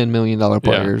 3 $10 million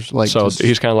players. Yeah. Like, so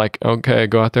he's kind of like, okay,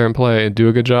 go out there and play and do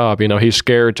a good job. You know, he's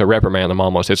scared to reprimand them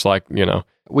almost. It's like, you know.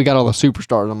 We got all the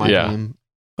superstars on my team.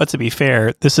 But to be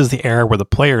fair, this is the era where the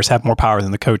players have more power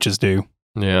than the coaches do.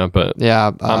 Yeah, but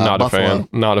I'm not Buffalo. a fan.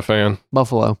 Not a fan.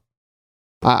 Buffalo.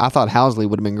 I thought Housley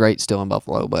would have been great still in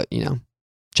Buffalo, but, you know,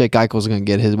 Jake Eichel's going to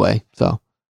get his way. So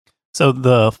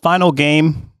the final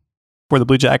game for the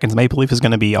Blue Jackets Maple Leaf is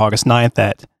going to be August 9th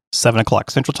at 7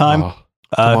 o'clock Central Time.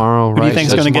 Tomorrow, who do you think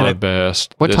is going to get it?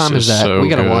 Best. What time is that? We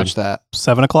got to watch that.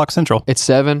 7 o'clock Central. It's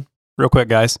 7. Real quick,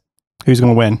 guys. Who's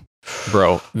going to win?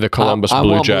 Bro, the Columbus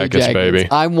Blue Jackets, baby.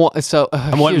 I'm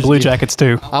wanting Blue Jackets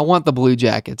too. I want the Blue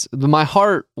Jackets. My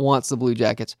heart wants the Blue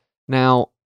Jackets.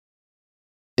 Now,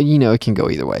 you know, it can go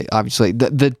either way. Obviously,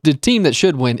 the team that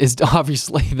should win is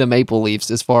obviously the Maple Leafs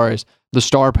as far as the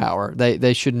star power.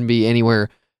 They shouldn't be anywhere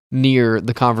near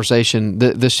the conversation.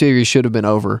 The series should have been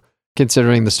over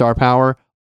considering the star power.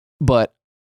 But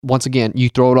once again, you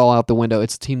throw it all out the window.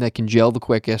 It's a team that can gel the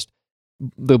quickest.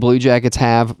 The Blue Jackets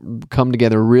have come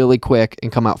together really quick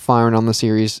and come out firing on the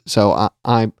series. So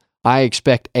I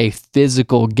expect a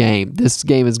physical game. This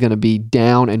game is going to be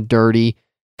down and dirty,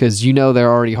 because you know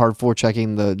they're already hard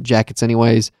forechecking the Jackets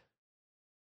anyways.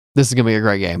 This is going to be a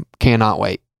great game. Cannot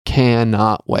wait.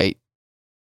 Cannot wait.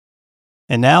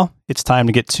 And now it's time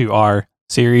to get to our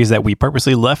series that we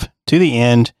purposely left to the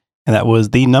end, and that was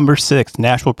the number 6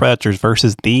 Nashville Predators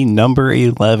versus the number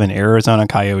 11 Arizona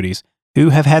Coyotes, who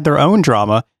have had their own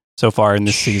drama so far in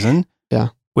this season. Yeah.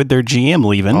 With their GM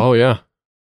leaving. Oh, yeah.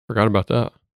 Forgot about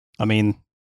that. I mean,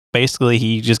 basically,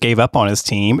 he just gave up on his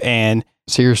team and...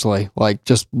 Seriously, like,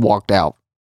 just walked out.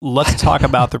 Let's talk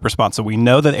about the response. So we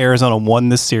know that Arizona won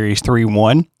this series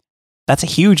 3-1. That's a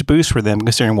huge boost for them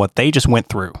considering what they just went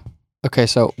through. Okay,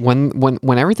 so when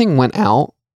everything went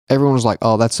out, everyone was like,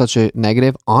 oh, that's such a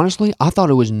negative. Honestly, I thought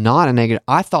it was not a negative.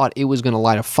 I thought it was going to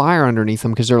light a fire underneath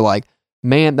them, because they're like,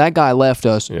 man, that guy left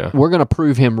us. Yeah. We're going to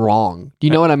prove him wrong. Do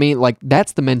you know what I mean? Like,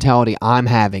 that's the mentality I'm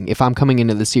having if I'm coming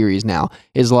into the series now,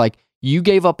 is like, you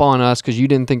gave up on us because you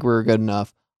didn't think we were good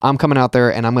enough. I'm coming out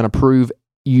there and I'm going to prove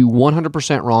you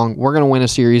 100% wrong. We're going to win a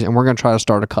series, and we're going to try to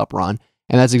start a cup run.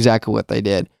 And that's exactly what they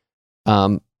did.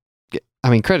 I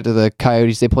mean, credit to the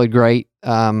Coyotes. They played great.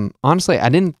 Honestly, I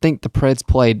didn't think the Preds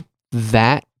played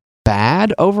that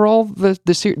bad overall.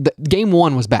 The game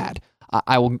one was bad.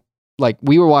 I will, like,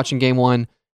 we were watching game one.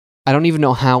 I don't even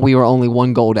know how we were only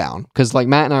 1 goal down, because like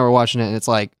Matt and I were watching it, and it's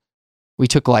like we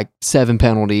took like 7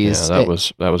 penalties. Yeah,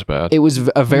 that was bad. It was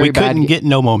a very bad. We couldn't get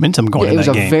no momentum going. It was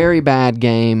in that a game. very bad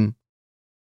game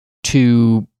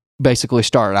to basically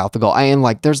start out the goal. And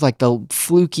like there's like the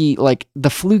fluky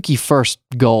first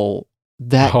goal.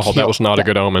 That was not a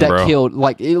good omen, that bro. Killed,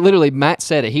 like, it literally, Matt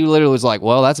said it. He literally was like,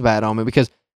 well, that's a bad omen,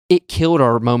 because it killed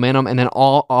our momentum, and then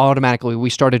automatically we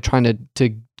started trying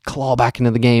to claw back into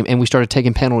the game, and we started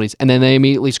taking penalties, and then they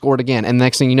immediately scored again. And the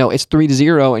next thing you know, it's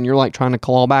 3-0, and you're like trying to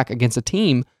claw back against a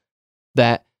team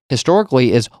that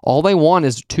historically is all they want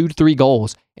is 2 to 3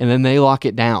 goals, and then they lock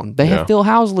it down. They have Phil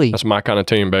Housley. That's my kind of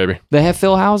team, baby. They have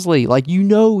Phil Housley. Like,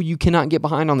 you cannot get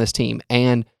behind on this team.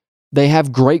 And they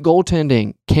have great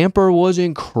goaltending. Kemper was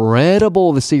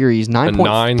incredible the series.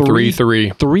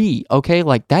 9.33. Okay,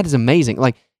 like that is amazing.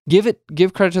 Like, give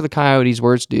credit to the Coyotes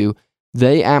where it's due.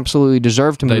 They absolutely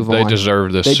deserve to move on. They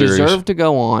deserve this series. They deserve to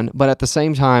go on, but at the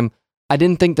same time, I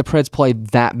didn't think the Preds played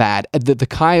that bad. The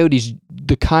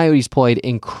Coyotes played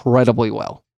incredibly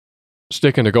well.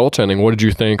 Sticking to goaltending, what did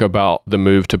you think about the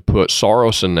move to put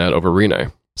Saros in net over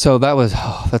Rinne? So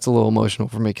that's a little emotional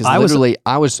for me, because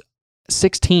I was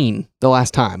 16 the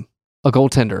last time a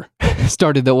goaltender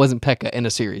started that wasn't Pekka in a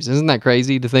series. Isn't that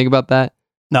crazy to think about that?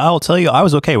 Now, I'll tell you, I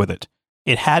was okay with it.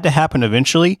 It had to happen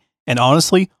eventually, and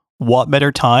honestly, what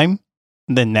better time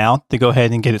than now to go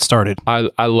ahead and get it started?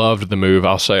 I loved the move.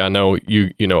 I'll say, I know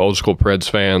you know, old school Preds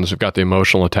fans have got the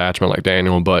emotional attachment like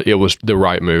Daniel, but it was the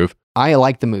right move. I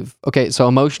like the move. Okay, so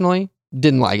emotionally,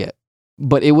 didn't like it,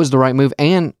 but it was the right move.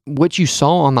 And what you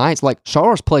saw on the ice, like,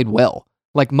 Saros played well.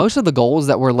 Like, most of the goals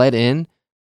that were let in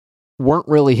weren't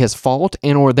really his fault,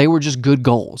 or they were just good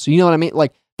goals. You know what I mean?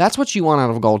 Like, that's what you want out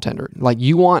of a goaltender. Like,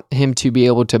 you want him to be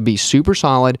able to be super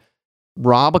solid,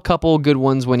 rob a couple of good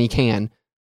ones when he can,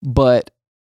 but,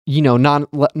 you know,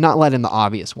 not let in the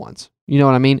obvious ones. You know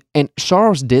what I mean? And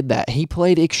Saros did that. He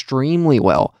played extremely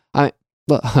well.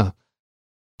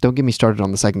 Don't get me started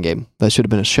on the second game. That should have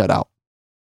been a shutout,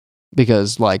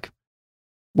 because, like,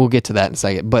 we'll get to that in a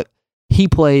second. But he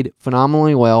played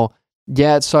phenomenally well.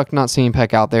 Yeah, it sucked not seeing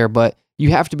Peck out there, but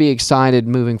you have to be excited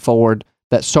moving forward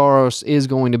that Saros is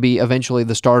going to be eventually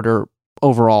the starter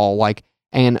overall. Like,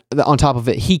 and on top of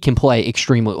it, he can play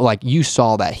extremely. Like, you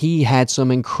saw that he had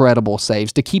some incredible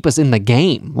saves to keep us in the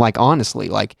game. Like, honestly,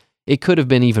 like, it could have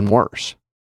been even worse.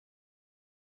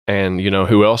 And, you know,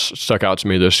 who else stuck out to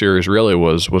me this series really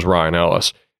was Ryan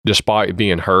Ellis. Despite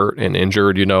being hurt and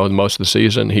injured, you know, most of the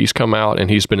season, he's come out and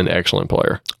he's been an excellent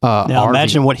player. Now,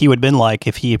 imagine what he would have been like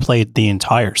if he had played the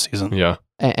entire season. Yeah.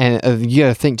 And you got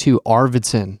to think, too,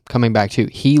 Arvidsson coming back, too.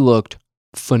 He looked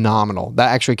phenomenal. That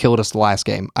actually killed us the last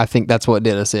game. I think that's what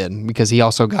did us in, because he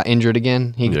also got injured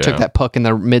again. He took that puck in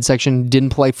the midsection, didn't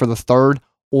play for the third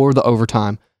or the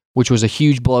overtime, which was a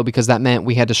huge blow, because that meant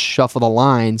we had to shuffle the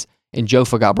lines, and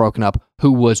Jofa got broken up,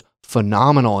 who was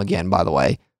phenomenal again, by the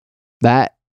way.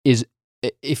 That is,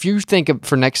 if you think of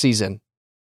for next season,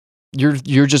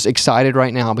 you're just excited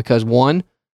right now, because one,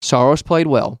 Saros played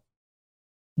well.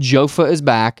 Jofa is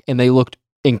back, and they looked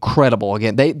incredible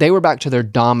again. They were back to their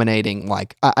dominating.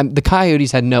 Like, the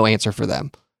Coyotes had no answer for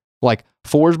them. Like,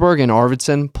 Forsberg and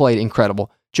Arvidsson played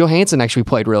incredible. Johansson actually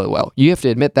played really well. You have to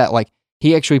admit that. Like,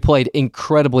 he actually played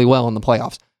incredibly well in the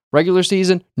playoffs. Regular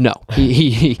season, no,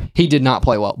 he did not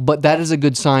play well. But that is a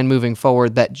good sign moving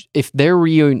forward, that if they're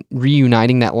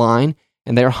reuniting that line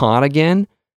and they're hot again,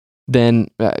 then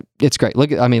it's great.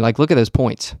 Look at those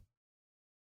points.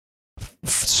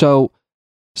 So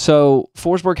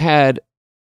Forsberg had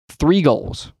 3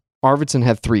 goals. Arvidsson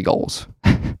had 3 goals.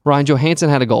 Ryan Johansson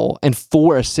had a goal and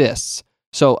 4 assists.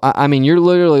 So I mean, you're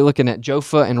literally looking at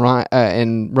Jofa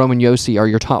and Roman Josi are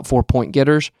your top 4 point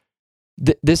getters.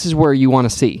 This is where you want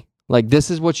to see. Like, this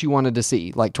is what you wanted to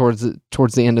see, like, towards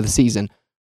the end of the season.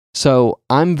 So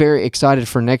I'm very excited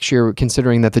for next year,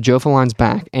 considering that the Jofa line's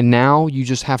back, and now you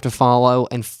just have to follow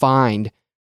and find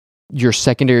your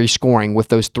secondary scoring with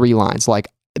those 3 lines. Like,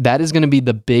 that is going to be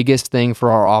the biggest thing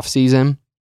for our offseason,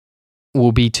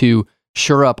 will be to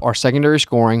shore up our secondary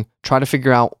scoring, try to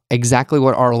figure out exactly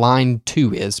what our line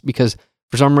 2 is, because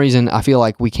for some reason I feel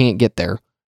like we can't get there.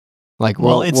 Like,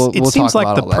 it seems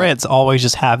like the Preds always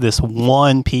just have this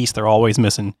one piece they're always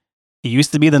missing. He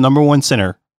used to be the number 1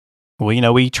 center. Well, you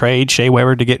know, we trade Shea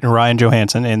Weber to get Ryan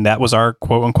Johansson, and that was our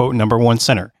quote-unquote number 1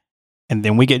 center. And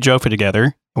then we get Jofa together,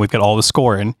 and we've got all the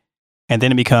scoring. And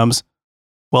then it becomes,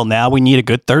 well, now we need a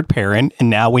good third pairing, and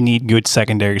now we need good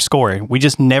secondary scoring. We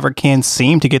just never can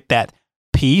seem to get that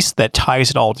piece that ties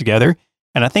it all together.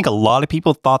 And I think a lot of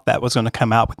people thought that was going to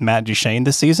come out with Matt Duchene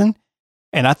this season.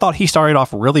 And I thought he started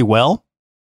off really well,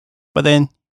 but then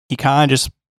he kind of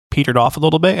just petered off a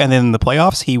little bit. And then in the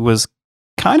playoffs, he was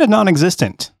kind of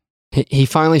non-existent. He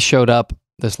finally showed up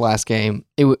this last game.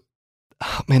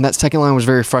 Man, that second line was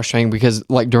very frustrating because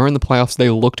like during the playoffs, they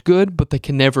looked good, but they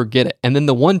can never get it. And then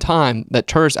the one time that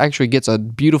Turris actually gets a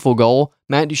beautiful goal,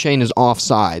 Matt Duchene is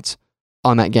offsides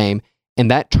on that game.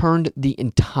 And that turned the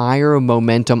entire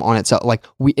momentum on itself. Like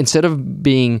instead of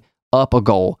being up a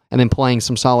goal and then playing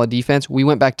some solid defense, we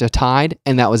went back to tied,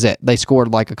 and that was it. They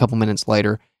scored like a couple minutes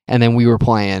later, and then we were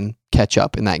playing catch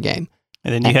up in that game.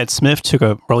 And then you had Smith took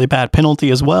a really bad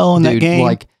penalty as well in that game.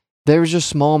 Like there was just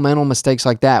small mental mistakes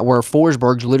like that where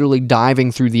Forsberg's literally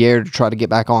diving through the air to try to get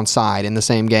back on side in the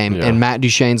same game, and Matt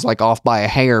Duchene's like off by a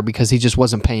hair because he just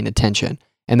wasn't paying attention.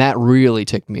 And that really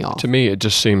ticked me off. To me, it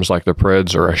just seems like the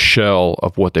Preds are a shell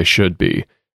of what they should be.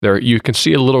 You can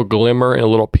see a little glimmer and a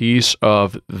little piece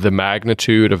of the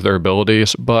magnitude of their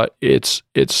abilities, but it's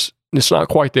not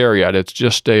quite there yet. It's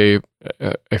just a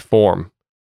form,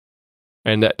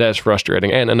 and that's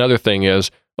frustrating. And another thing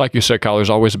is, like you said, Kyle, there's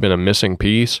always been a missing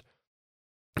piece.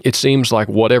 It seems like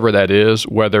whatever that is,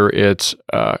 whether it's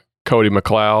Cody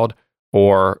McLeod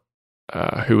or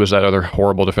who was that other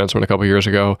horrible defenseman a couple years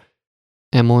ago,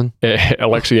 Emelin,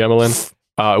 Alexei Emelin.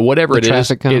 Whatever it is,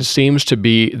 it seems to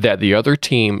be that the other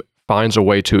team finds a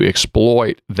way to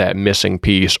exploit that missing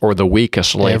piece or the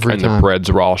weakest link in the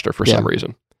Preds roster for some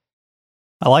reason.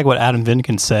 I like what Adam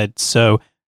Vinkin said. So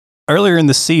earlier in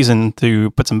the season,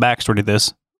 to put some backstory to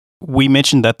this, we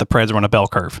mentioned that the Preds were on a bell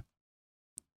curve.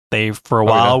 They, for a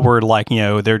while, were like,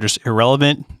 they're just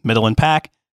irrelevant, middle in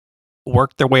pack,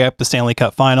 worked their way up the Stanley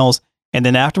Cup finals. And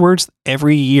then afterwards,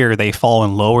 every year they fall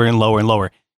in lower and lower and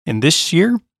lower. And this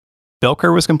year, bell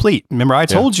curve was complete. Remember, I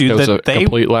told you that they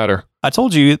complete ladder. I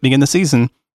told you at the beginning of the season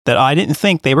that I didn't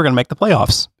think they were going to make the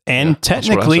playoffs, and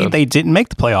technically they didn't make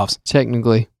the playoffs.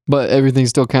 Technically, but everything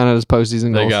still counted as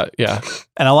postseason goals.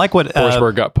 And I like what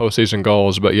Forsberg got postseason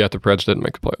goals, but yet the Preds didn't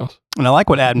make the playoffs. And I like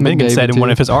what Adam Vinkin said in one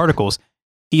of his articles.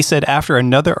 He said after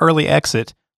another early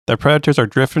exit, the Predators are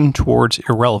drifting towards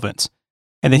irrelevance.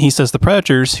 And then he says the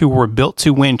Predators, who were built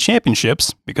to win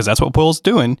championships, because that's what Poile's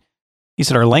doing, he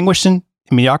said are languishing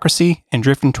in mediocrity and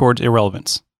drifting towards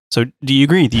irrelevance. So do you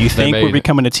agree? Do you think we're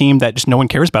becoming a team that just no one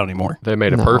cares about anymore? They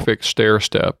made a perfect stair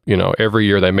step. Every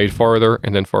year they made farther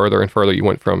and then further and further. You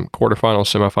went from quarterfinals,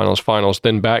 semifinals, finals,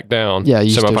 then back down,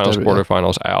 semifinals,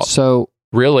 quarterfinals, out. So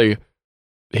really,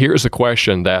 here's the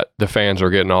question that the fans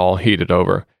are getting all heated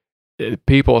over.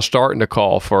 People are starting to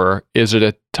call for, is it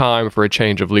a time for a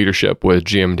change of leadership with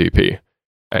GMDP?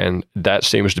 And that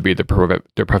seems to be the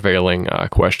prevailing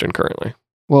question currently.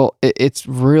 Well, it's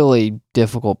really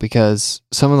difficult because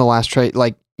some of the last trade,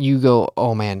 like you go,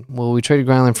 oh man, well, we traded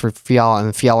Granlund for Fiala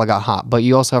and Fiala got hot. But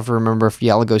you also have to remember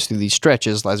Fiala goes through these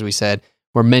stretches, as we said,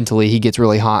 where mentally he gets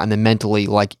really hot and then mentally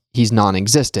like he's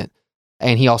non-existent.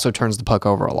 And he also turns the puck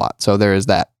over a lot. So there is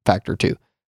that factor too.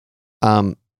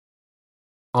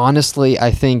 Honestly,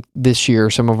 I think this year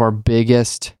some of our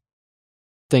biggest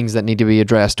things that need to be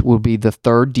addressed will be the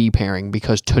third D pairing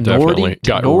because Tinordi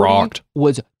got rocked.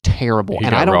 Was terrible.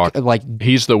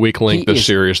 He's the weak link this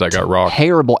series that got rocked.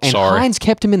 Terrible. And Hines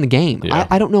kept him in the game. Yeah.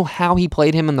 I don't know how he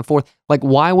played him in the fourth. Like,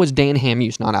 why was Dan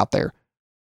Hamhuis not out there?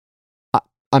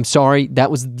 I'm sorry,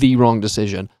 that was the wrong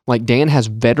decision. Like, Dan has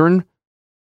veteran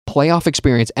playoff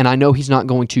experience, and I know he's not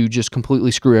going to just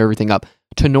completely screw everything up.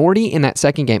 Tinordi in that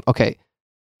second game, okay,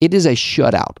 it is a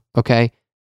shutout, okay?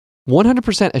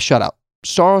 100% a shutout.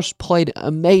 Saros played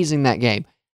amazing that game.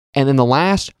 And in the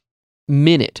last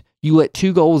minute, you let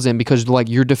 2 goals in because like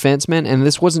your defenseman, and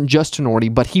this wasn't just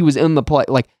Tinordi, but he was in the play.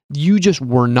 Like you just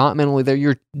were not mentally there.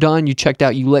 You're done. You checked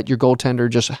out. You let your goaltender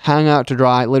just hang out to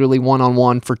dry, literally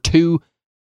 1-on-1 for 2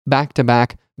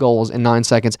 back-to-back goals in 9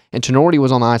 seconds. And Tinordi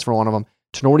was on the ice for one of them.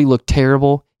 Tinordi looked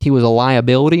terrible. He was a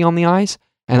liability on the ice.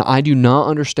 And I do not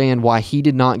understand why he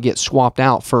did not get swapped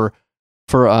out for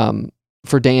Dan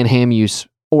Hamhuis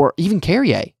or even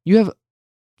Carrier. You have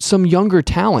some younger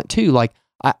talent too. Like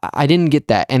I didn't get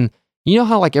that. And you know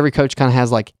how like every coach kind of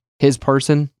has like his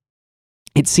person?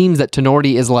 It seems that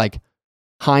Tinordi is like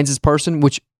Hines' person,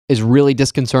 which is really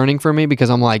disconcerting for me because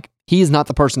I'm like, he is not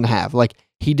the person to have. Like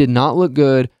he did not look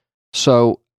good.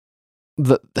 So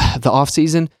the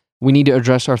offseason, we need to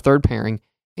address our third pairing.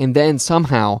 And then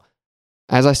somehow,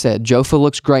 as I said, Jofa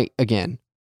looks great again.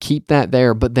 Keep that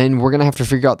there, but then we're going to have to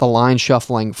figure out the line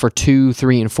shuffling for 2,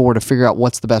 3, and 4 to figure out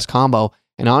what's the best combo.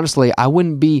 And honestly, I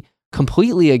wouldn't be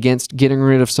completely against getting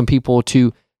rid of some people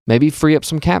to maybe free up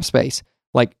some cap space.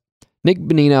 Like Nick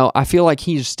Bonino, I feel like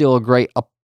he's still a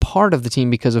part of the team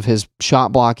because of his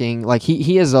shot blocking. Like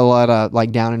he has a lot of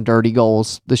like down and dirty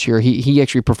goals this year. He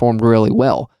actually performed really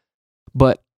well.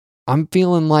 But I'm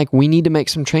feeling like we need to make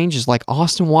some changes. Like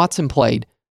Austin Watson played.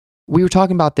 We were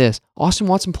talking about this. Austin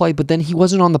Watson played, but then he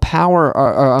wasn't on the power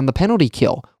or on the penalty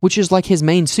kill, which is like his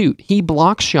main suit. He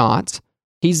blocks shots.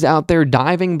 He's out there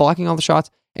diving, blocking all the shots,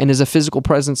 and is a physical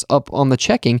presence up on the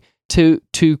checking to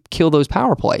kill those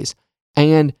power plays.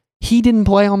 And he didn't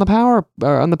play on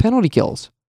the penalty kills.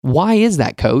 Why is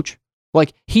that, coach?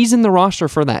 Like, he's in the roster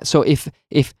for that. So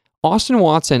if Austin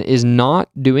Watson is not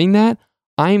doing that,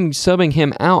 I'm subbing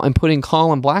him out and putting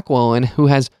Colin Blackwell in, who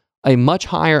has a much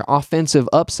higher offensive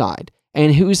upside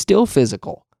and who is still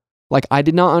physical. Like, I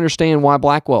did not understand why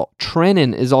Blackwell.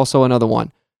 Trennan is also another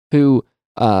one who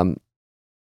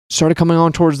started coming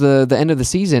on towards the end of the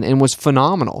season and was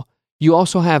phenomenal. You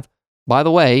also have, by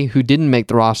the way, who didn't make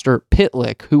the roster,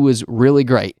 Pitlick, who was really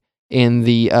great in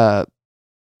the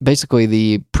basically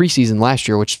the preseason last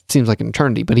year, which seems like an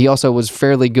eternity, but he also was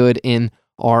fairly good in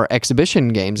our exhibition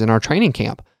games in our training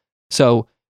camp. So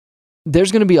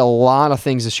there's going to be a lot of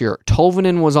things this year.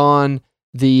 Tolvanen was on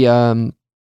the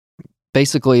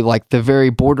basically like the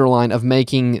very borderline of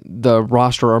making the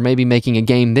roster or maybe making a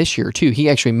game this year too. He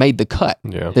actually made the cut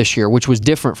this year, which was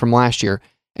different from last year.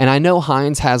 And I know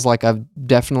Hines has like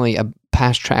definitely a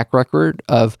past track record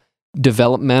of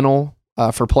developmental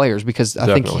for players, because I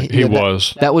think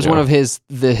that was one of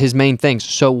his main things.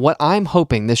 So what I'm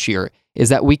hoping this year is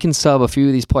that we can sub a few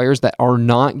of these players that are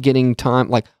not getting time,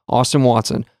 like Austin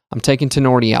Watson. I'm taking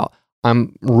Tenorti out.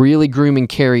 I'm really grooming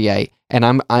Carrier,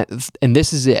 and and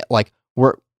this is it. Like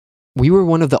we were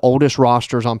one of the oldest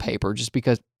rosters on paper, just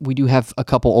because we do have a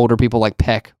couple older people like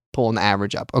Peck pulling the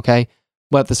average up. Okay,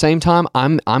 but at the same time,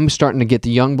 I'm starting to get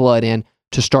the young blood in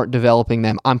to start developing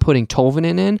them. I'm putting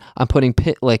Tolvanen in, I'm putting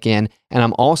Pitlick in, and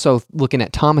I'm also looking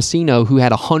at Tomasino, who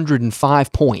had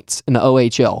 105 points in the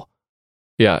OHL.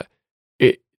 Yeah,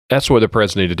 that's what the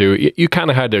Preds need to do. You kind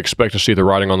of had to expect to see the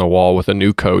writing on the wall with a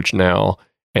new coach now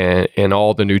and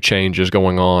all the new changes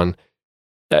going on.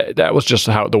 That was just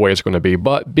the way it's going to be.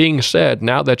 But being said,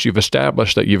 now that you've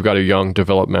established that you've got a young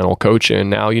developmental coach in,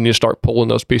 now you need to start pulling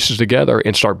those pieces together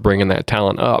and start bringing that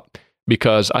talent up.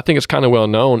 Because I think it's kind of well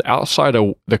known, outside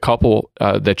of the couple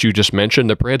that you just mentioned,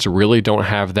 the Preds really don't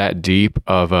have that deep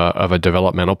of a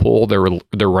developmental pool.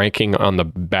 They're ranking on the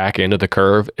back end of the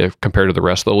curve compared to the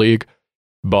rest of the league.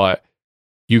 But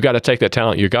you got to take that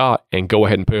talent you got and go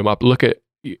ahead and put them up.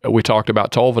 We talked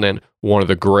about Tolvanen, one of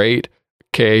the great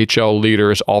KHL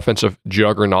leaders, offensive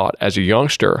juggernaut as a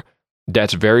youngster.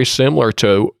 That's very similar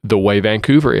to the way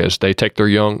Vancouver is. They take their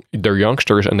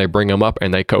youngsters and they bring them up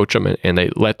and they coach them and they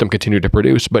let them continue to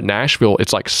produce. But Nashville,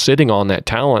 it's like sitting on that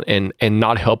talent and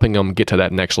not helping them get to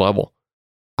that next level.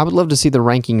 I would love to see the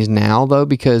rankings now, though,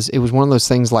 because it was one of those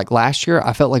things like last year,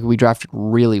 I felt like we drafted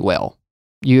really well.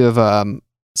 You have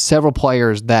several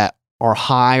players that are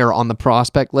higher on the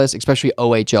prospect list, especially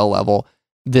OHL level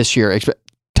this year.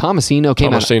 Tomasino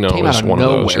came out of nowhere.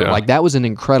 Those, yeah. Like, that was an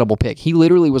incredible pick. He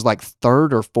literally was like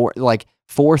third or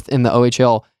fourth in the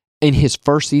OHL in his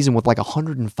first season with like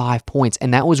 105 points.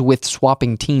 And that was with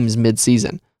swapping teams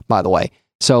mid-season, by the way.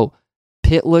 So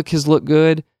Pitlick has looked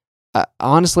good.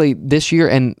 Honestly, this year,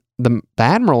 and the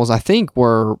Admirals, I think,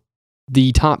 were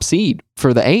the top seed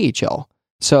for the AHL.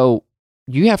 So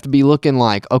you have to be looking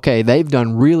like, okay, they've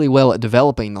done really well at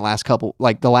developing the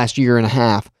last year and a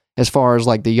half. As far as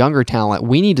like the younger talent,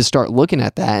 we need to start looking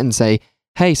at that and say,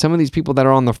 hey, some of these people that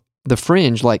are on the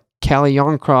fringe, like Callie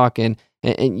Yarncroc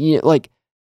and you know, like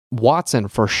Watson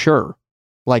for sure.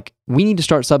 Like, we need to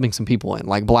start subbing some people in,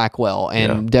 like Blackwell,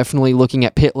 and definitely looking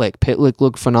at Pitlick. Pitlick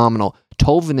looked phenomenal.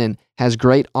 Tolvanen has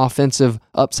great offensive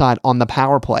upside on the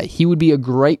power play. He would be a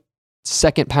great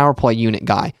second power play unit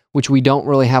guy, which we don't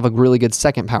really have a really good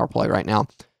second power play right now.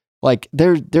 Like,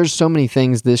 there's so many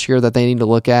things this year that they need to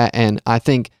look at, and I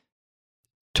think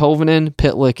Tolvanen,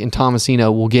 Pitlick, and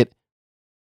Tomasino will get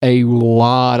a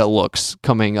lot of looks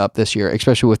coming up this year,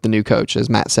 especially with the new coach, as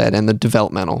Matt said, and the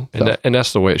developmental. And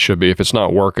that's the way it should be. If it's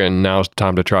not working, now's the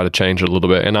time to try to change it a little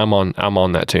bit. And I'm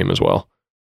on that team as well.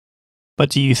 But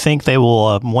do you think they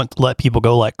will want to let people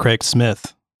go like Craig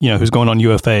Smith, who's going on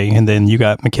UFA, and then you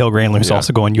got Mikael Granlund, who's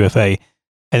also going UFA?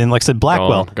 And then, like I said,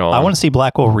 Blackwell. Gone. I want to see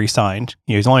Blackwell re-signed.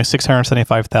 He's only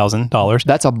 $675,000.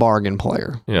 That's a bargain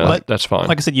player. Yeah, but that's fine.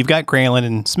 Like I said, you've got Granlund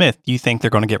and Smith. Do you think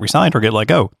they're going to get re-signed or get let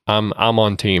go? I'm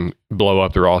on team blow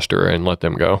up the roster and let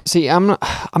them go. See, I'm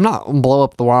not blow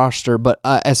up the roster, but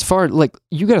as far like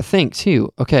you got to think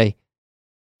too. Okay,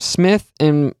 Smith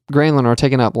and Granlund are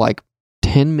taking up like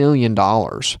 $10 million.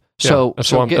 So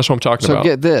that's what I'm talking about. So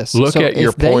get this. Look at your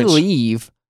if they points.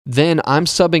 leave, then I'm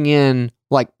subbing in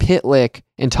like Pitlick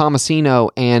and Tomasino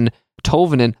and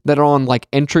Tolvanen that are on like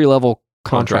entry-level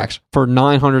contracts for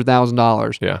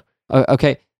 $900,000. Yeah.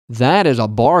 Okay. That is a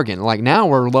bargain. Like now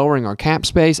we're lowering our cap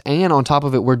space, and on top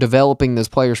of it, we're developing those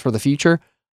players for the future.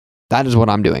 That is what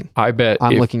I'm doing. I bet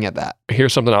I'm looking at that.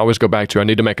 Here's something I always go back to. I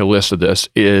need to make a list of this.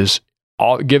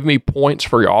 Give me points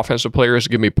for your offensive players.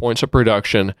 Give me points of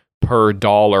production per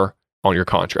dollar on your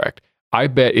contract. I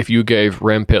bet if you gave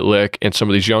Rem Pitlick and some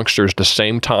of these youngsters the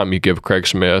same time you give Craig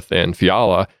Smith and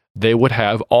Fiala, they would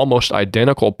have almost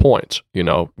identical points.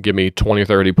 Give me 20,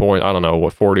 30 points. I don't know,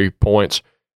 40 points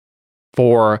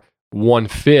for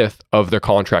 1/5 of their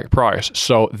contract price.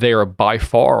 So they are by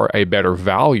far a better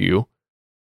value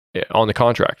on the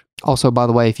contract. Also, by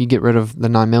the way, if you get rid of the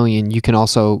 $9 million, you can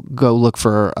also go look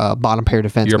for bottom pair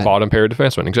defenseman. Your bottom pair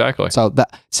defenseman, exactly. So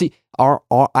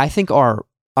I think our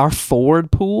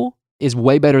forward pool is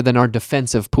way better than our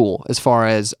defensive pool as far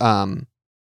as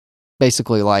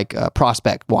basically like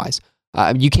prospect wise.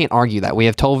 You can't argue that. We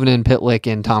have Tolvanen,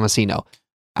 Pitlick, and Tomasino.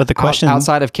 But the question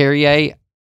outside of Carrier,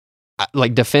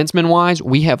 like defenseman wise,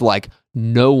 we have like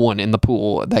no one in the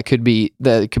pool that could be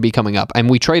coming up, and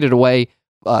we traded away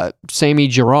Sammy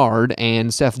Girard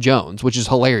and Seth Jones, which is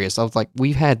hilarious. I was like,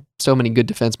 we've had so many good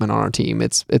defensemen on our team.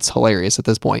 It's hilarious at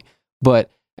this point.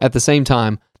 But at the same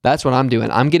time, that's what I'm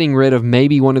doing. I'm getting rid of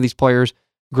maybe one of these players,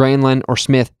 Granlund or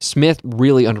Smith. Smith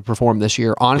really underperformed this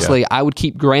year. Honestly, I would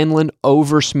keep Granlund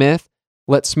over Smith.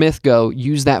 Let Smith go.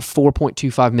 Use that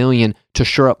 $4.25 million to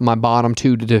shore up my bottom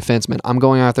two to defensemen. I'm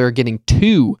going out there getting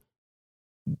 2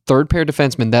 third pair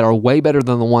defensemen that are way better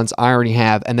than the ones I already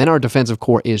have, and then our defensive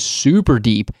core is super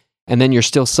deep, and then you're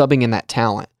still subbing in that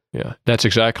talent. Yeah, that's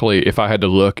exactly. If I had to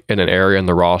look in an area in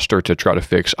the roster to try to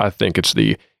fix, I think it's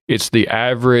the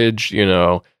average,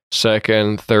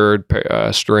 second, third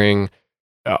string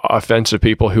offensive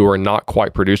people who are not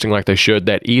quite producing like they should,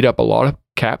 that eat up a lot of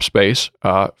cap space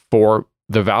for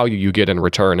the value you get in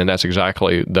return. And that's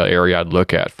exactly the area I'd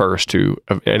look at first to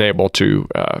enable to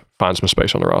find some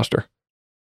space on the roster.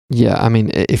 Yeah, I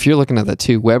mean, if you're looking at that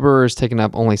too, Weber is taking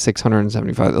up only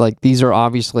 675. Like, these are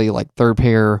obviously like third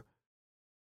pair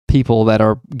people that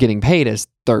are getting paid as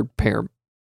third pair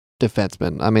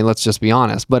defensemen. I mean, let's just be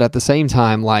honest. But at the same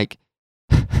time, like,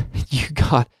 you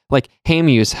got like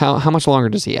Hamhuis. How much longer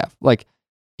does he have? Like,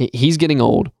 he's getting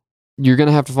old. You're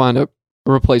gonna have to find a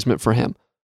replacement for him.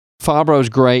 Fabro's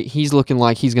great. He's looking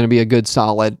like he's gonna be a good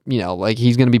solid. Like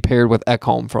he's gonna be paired with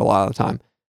Ekholm for a lot of the time.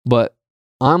 But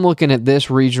I'm looking at this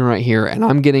region right here, and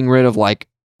I'm getting rid of like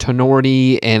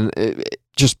Tenorti and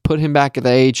just put him back at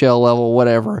the AHL level,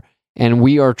 whatever. And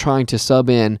we are trying to sub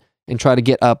in and try to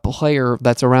get a player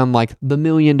that's around like the $1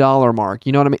 million mark.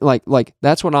 You know what I mean? Like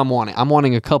that's what I'm wanting. I'm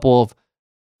wanting a couple of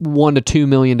 $1 to $2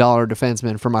 million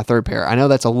defensemen for my third pair. I know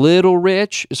that's a little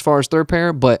rich as far as third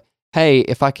pair, but hey,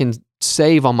 if I can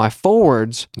save on my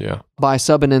forwards by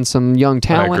subbing in some young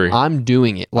talent, I'm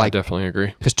doing it. I definitely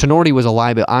agree. Because Tenorti was a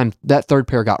liability. That third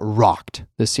pair got rocked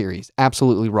this series.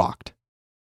 Absolutely rocked.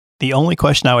 The only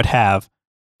question I would have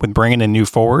with bringing in new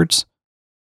forwards,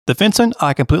 defensemen,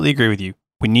 I completely agree with you.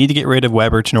 We need to get rid of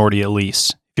Weber, Tenorti at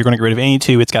least. If you're going to get rid of any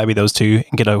two, it's got to be those two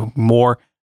and get a more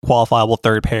qualifiable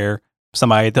third pair,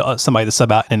 somebody to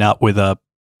sub out and out with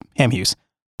Hamhuis.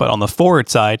 But on the forward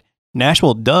side,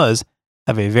 Nashville does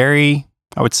have a very,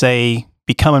 I would say,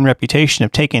 becoming reputation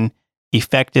of taking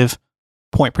effective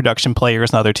point production players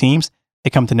and other teams.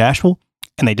 They come to Nashville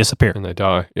and they disappear. And they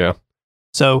die, yeah.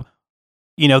 So,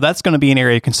 that's going to be an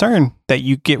area of concern that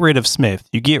you get rid of Smith,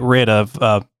 you get rid of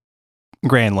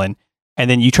Granlund, and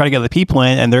then you try to get other people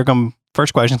in, and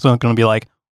first question is going to be like,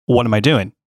 what am I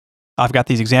doing? I've got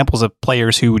these examples of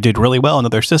players who did really well in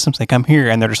other systems. They come here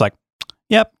and they're just like,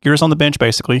 yep, you're just on the bench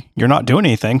basically. You're not doing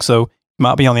anything, so you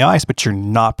might be on the ice, but you're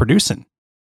not producing.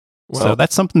 Well, so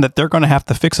that's something that they're going to have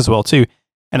to fix as well too.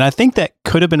 And I think that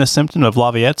could have been a symptom of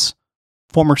Laviette's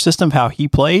former system, how he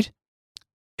played.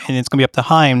 And it's going to be up to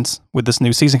Hines with this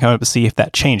new season coming up to see if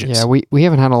that changes. Yeah, we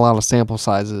haven't had a lot of sample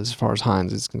sizes as far as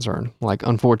Hines is concerned. Like,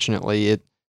 unfortunately, it.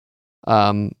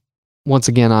 Once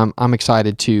again, I'm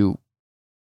excited to,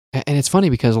 and it's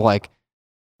funny because like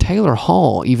Taylor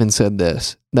Hall even said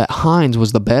this, that Hines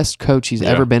was the best coach he's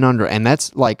ever been under, and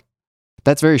that's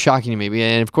very shocking to me.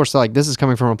 And of course, like, this is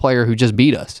coming from a player who just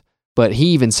beat us, but he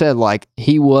even said like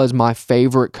he was my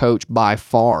favorite coach by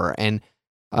far, and.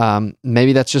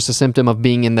 Maybe that's just a symptom of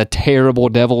being in the terrible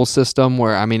Devils system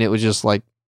where, I mean, it was just like,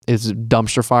 it's a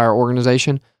dumpster fire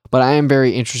organization. But I am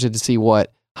very interested to see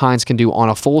what Hines can do on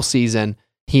a full season.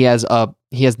 He has a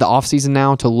he has the offseason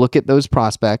now to look at those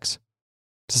prospects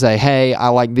to say, hey, I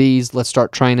like these. Let's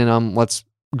start training them. Let's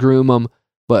groom them.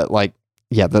 But like,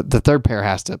 yeah, the third pair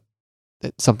has to,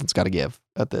 something's got to give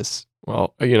at this.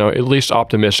 Well, at least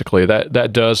optimistically,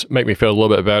 that does make me feel a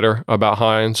little bit better about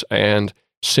Hines. And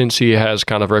since he has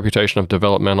kind of a reputation of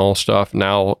developmental stuff,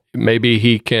 now maybe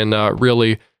he can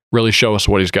really show us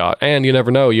what he's got. And you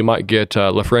never know, you might get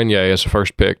Lafreniere as a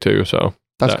first pick too. So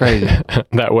that's crazy.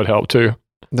 That would help too.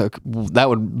 That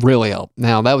would really help.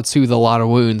 Now that would soothe a lot of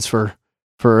wounds for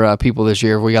people this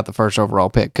year if we got the first overall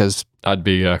pick, because I'd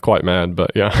be quite mad,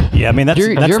 but yeah. Yeah, I mean, that's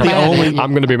the only...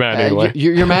 I'm going to be mad anyway.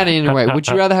 You're mad anyway. Would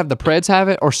you rather have the Preds have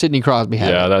it or Sidney Crosby have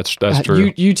it? Yeah, that's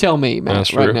true. You tell me, Matt,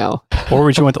 that's right true. now. Or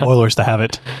would you want the Oilers to have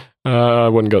it? I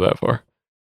wouldn't go that far.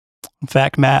 In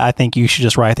fact, Matt, I think you should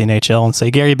just write the NHL and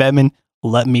say, Gary Bettman,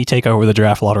 let me take over the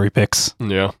draft lottery picks.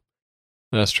 Yeah,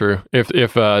 that's true.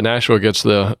 If Nashville gets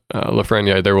the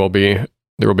Lafreniere, there will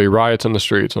be riots in the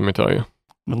streets, let me tell you.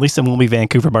 At least it won't be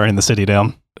Vancouver burning the city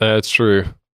down. That's true.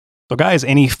 So, guys,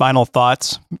 any final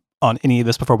thoughts on any of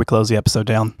this before we close the episode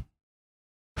down?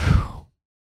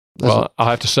 Well, I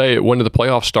have to say, when do the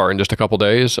playoffs start? In just a couple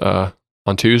days?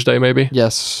 On Tuesday, maybe?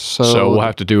 Yes. So we'll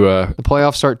have to do the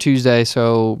playoffs start Tuesday,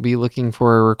 so be looking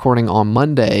for a recording on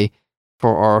Monday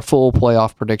for our full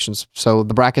playoff predictions. So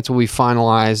the brackets will be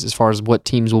finalized as far as what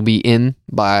teams will be in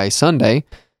by Sunday,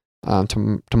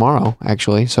 tomorrow,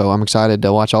 actually. So I'm excited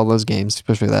to watch all those games,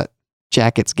 especially that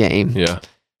Jackets game. Yeah,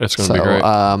 it's going to be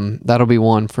great. That'll be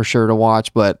one for sure to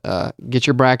watch, but get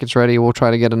your brackets ready. We'll try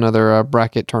to get another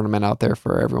bracket tournament out there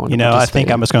for everyone. I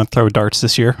think I'm just going to throw darts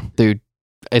this year. Dude,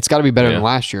 it's got to be better than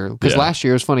last year. Because last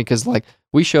year was funny because like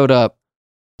we showed up,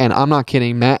 and I'm not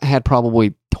kidding, Matt had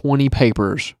probably 20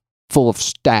 papers full of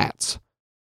stats,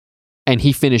 and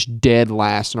he finished dead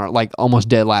last in our, like almost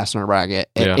dead last in our bracket.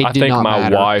 I think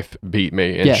my wife beat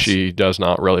me, and she does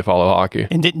not really follow hockey.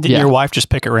 And didn't your wife just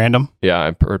pick at random? Yeah,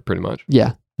 pretty much.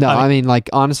 Yeah. No, I mean, like,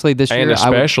 honestly, this year... And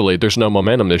especially, there's no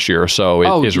momentum this year,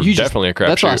 so it is definitely a crapshoot.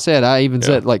 That's what I said. I even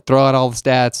said, like, throw out all the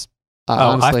stats.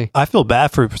 Honestly. I feel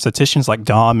bad for statisticians like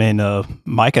Dom and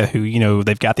Micah, who,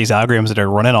 they've got these algorithms that are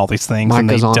running all these things.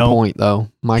 Micah's and they on point, though.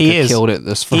 Micah killed it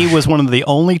this first. He was one of the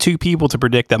only two people to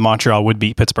predict that Montreal would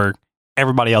beat Pittsburgh.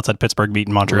 Everybody else had Pittsburgh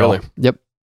beating Montreal. Really? Yep.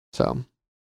 So,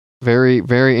 very,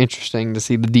 very interesting to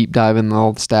see the deep dive in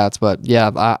all the stats. But,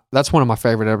 yeah, that's one of my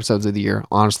favorite episodes of the year,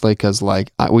 honestly, because,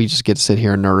 like, we just get to sit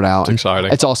here and nerd out. It's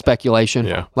exciting. It's all speculation.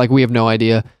 Yeah. Like, we have no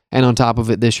idea. And on top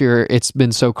of it, this year, it's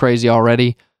been so crazy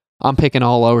already. I'm picking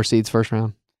all lower seeds first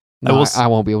round. No, I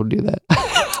won't be able to do that.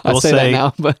 I say that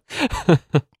now, but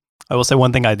I will say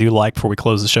one thing I do like before we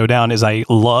close the show down is I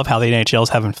love how the NHL is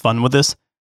having fun with this.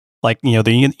 Like,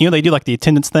 they do like the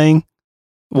attendance thing.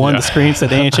 One of the screens said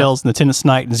the NHL's in attendance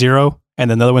tonight 0, and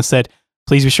then another one said,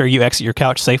 please be sure you exit your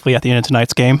couch safely at the end of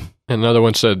tonight's game. And another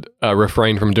one said,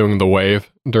 refrain from doing the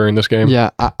wave during this game.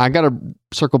 Yeah, I got to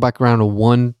circle back around to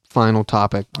one final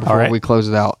topic before we close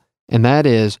it out, and that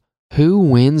is, who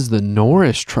wins the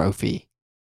Norris Trophy?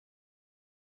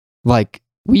 Like,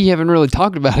 we haven't really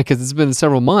talked about it because it's been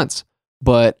several months,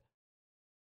 but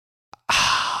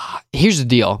here's the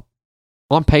deal.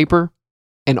 On paper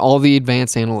and all the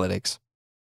advanced analytics,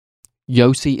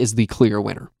 Josi is the clear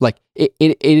winner. Like, it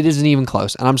isn't even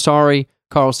close. And I'm sorry,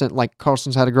 Carlson. Like,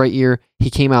 Carlson's had a great year. He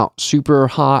came out super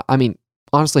hot. I mean,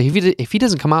 honestly, if he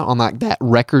doesn't come out on like that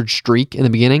record streak in the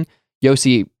beginning,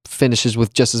 Josi finishes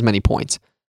with just as many points.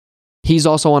 He's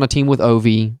also on a team with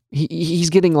Ovi.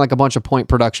 He's getting like a bunch of point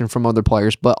production from other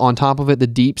players, but on top of it, the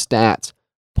deep stats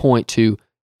point to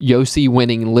Josi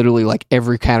winning literally like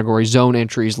every category, zone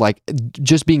entries, like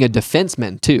just being a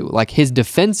defenseman too. Like his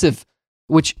defensive,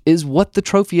 which is what the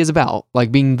trophy is about,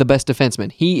 like being the best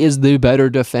defenseman. He is the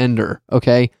better defender,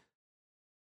 okay?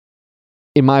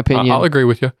 In my opinion, I'll agree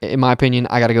with you. In my opinion,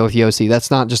 I got to go with Josi.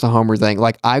 That's not just a homer thing.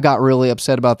 Like, I got really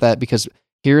upset about that because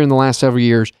here in the last several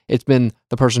years, it's been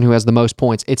the person who has the most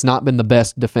points. It's not been the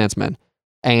best defenseman.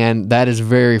 And that is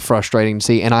very frustrating to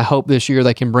see. And I hope this year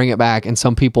they can bring it back and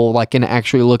some people like can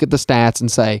actually look at the stats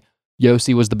and say,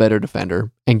 Josi was the better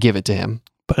defender and give it to him.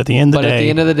 But at the end of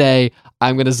the day,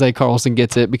 I'm going to say Carlson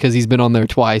gets it because he's been on there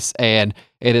twice. And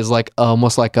it is like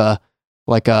almost like a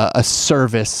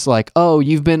service. Like, oh,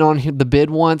 you've been on the bid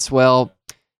once. Well,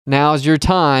 now's your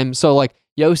time. So like,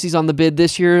 Josi's on the bid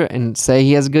this year and say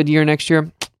he has a good year next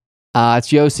year.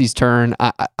 It's Josi's turn.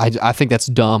 I think that's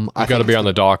dumb. You've got to be on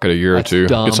the docket a year or two.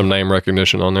 Dumb. Get some name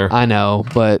recognition on there. I know,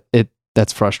 but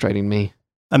that's frustrating me.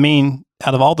 I mean,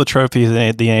 out of all the trophies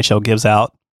that the NHL gives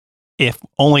out, if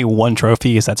only one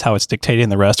trophy is that's how it's dictated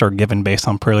and the rest are given based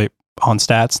on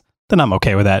stats, then I'm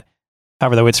okay with that.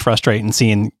 However, though, it's frustrating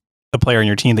seeing a player on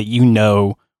your team that you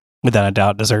know without a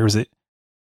doubt deserves it.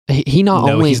 He not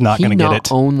No, only he's not gonna get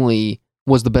it. only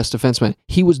was the best defenseman,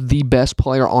 he was the best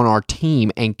player on our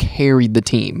team and carried the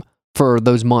team for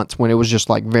those months when it was just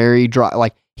like very dry.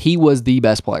 Like he was the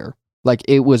best player. Like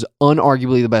it was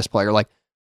unarguably the best player. Like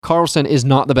Carlson is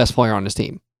not the best player on his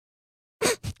team.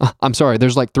 I'm sorry.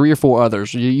 There's like 3 or 4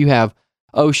 others. You have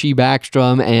Oshie,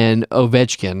 Backstrom, and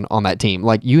Ovechkin on that team.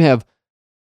 Like you have.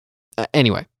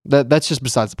 Anyway, that's just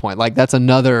besides the point. Like that's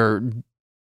another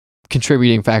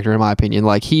contributing factor in my opinion.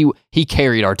 Like he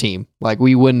carried our team. Like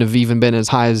we wouldn't have even been as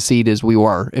high as a seed as we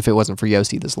were if it wasn't for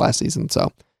Yossi this last season.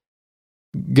 So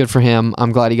good for him.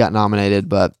 I'm glad he got nominated,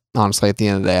 but honestly, at the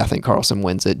end of the day, I think Carlson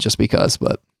wins it just because.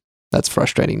 But that's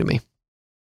frustrating to me.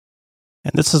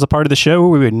 And this is a part of the show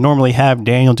where we would normally have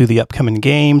Daniel do the upcoming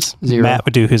games. 0. Matt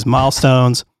would do his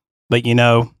milestones. But,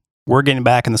 we're getting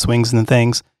back in the swings and the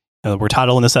things. We're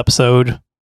titling this episode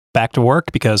Back to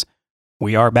Work because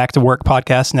we are back to work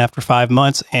podcasting after 5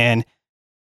 months. And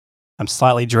I'm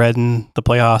slightly dreading the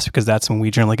playoffs because that's when we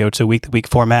generally go to a week-to-week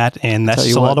format. And that's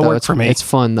just a lot of work for me. It's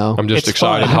fun, though. I'm just It's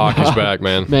excited fun. hockey's back,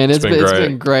 man. Man, it's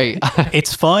been great.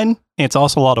 It's fun. And it's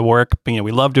also a lot of work. But,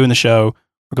 we love doing the show.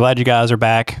 We're glad you guys are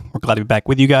back. We're glad to be back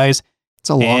with you guys. It's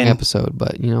a long And- episode,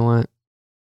 but you know what?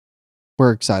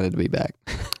 We're excited to be back.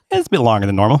 It's a bit longer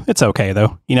than normal. It's okay,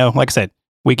 though. Like I said,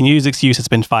 we can use the excuse it's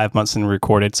been 5 months and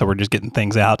recorded, so we're just getting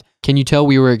things out. Can you tell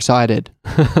we were excited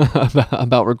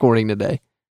about recording today?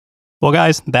 Well,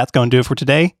 guys, that's going to do it for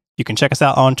today. You can check us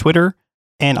out on Twitter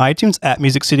and iTunes at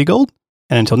Music City Gold.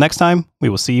 And until next time, we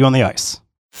will see you on the ice.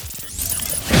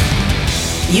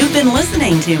 You've been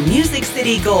listening to Music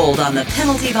City Gold on the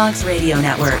Penalty Box Radio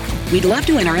Network. We'd love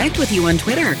to interact with you on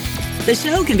Twitter. The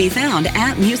show can be found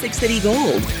at Music City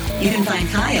Gold. You can find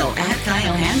Kyle at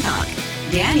Kyle Hancock,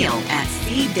 Daniel at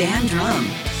Steve Dan Drum,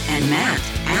 and Matt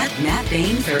at Matt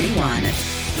Bain 31.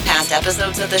 Past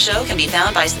episodes of the show can be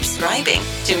found by subscribing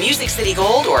to Music City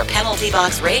Gold or Penalty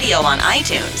Box Radio on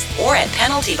iTunes or at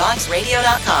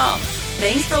penaltyboxradio.com.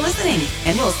 Thanks for listening,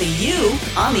 and we'll see you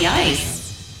on the ice.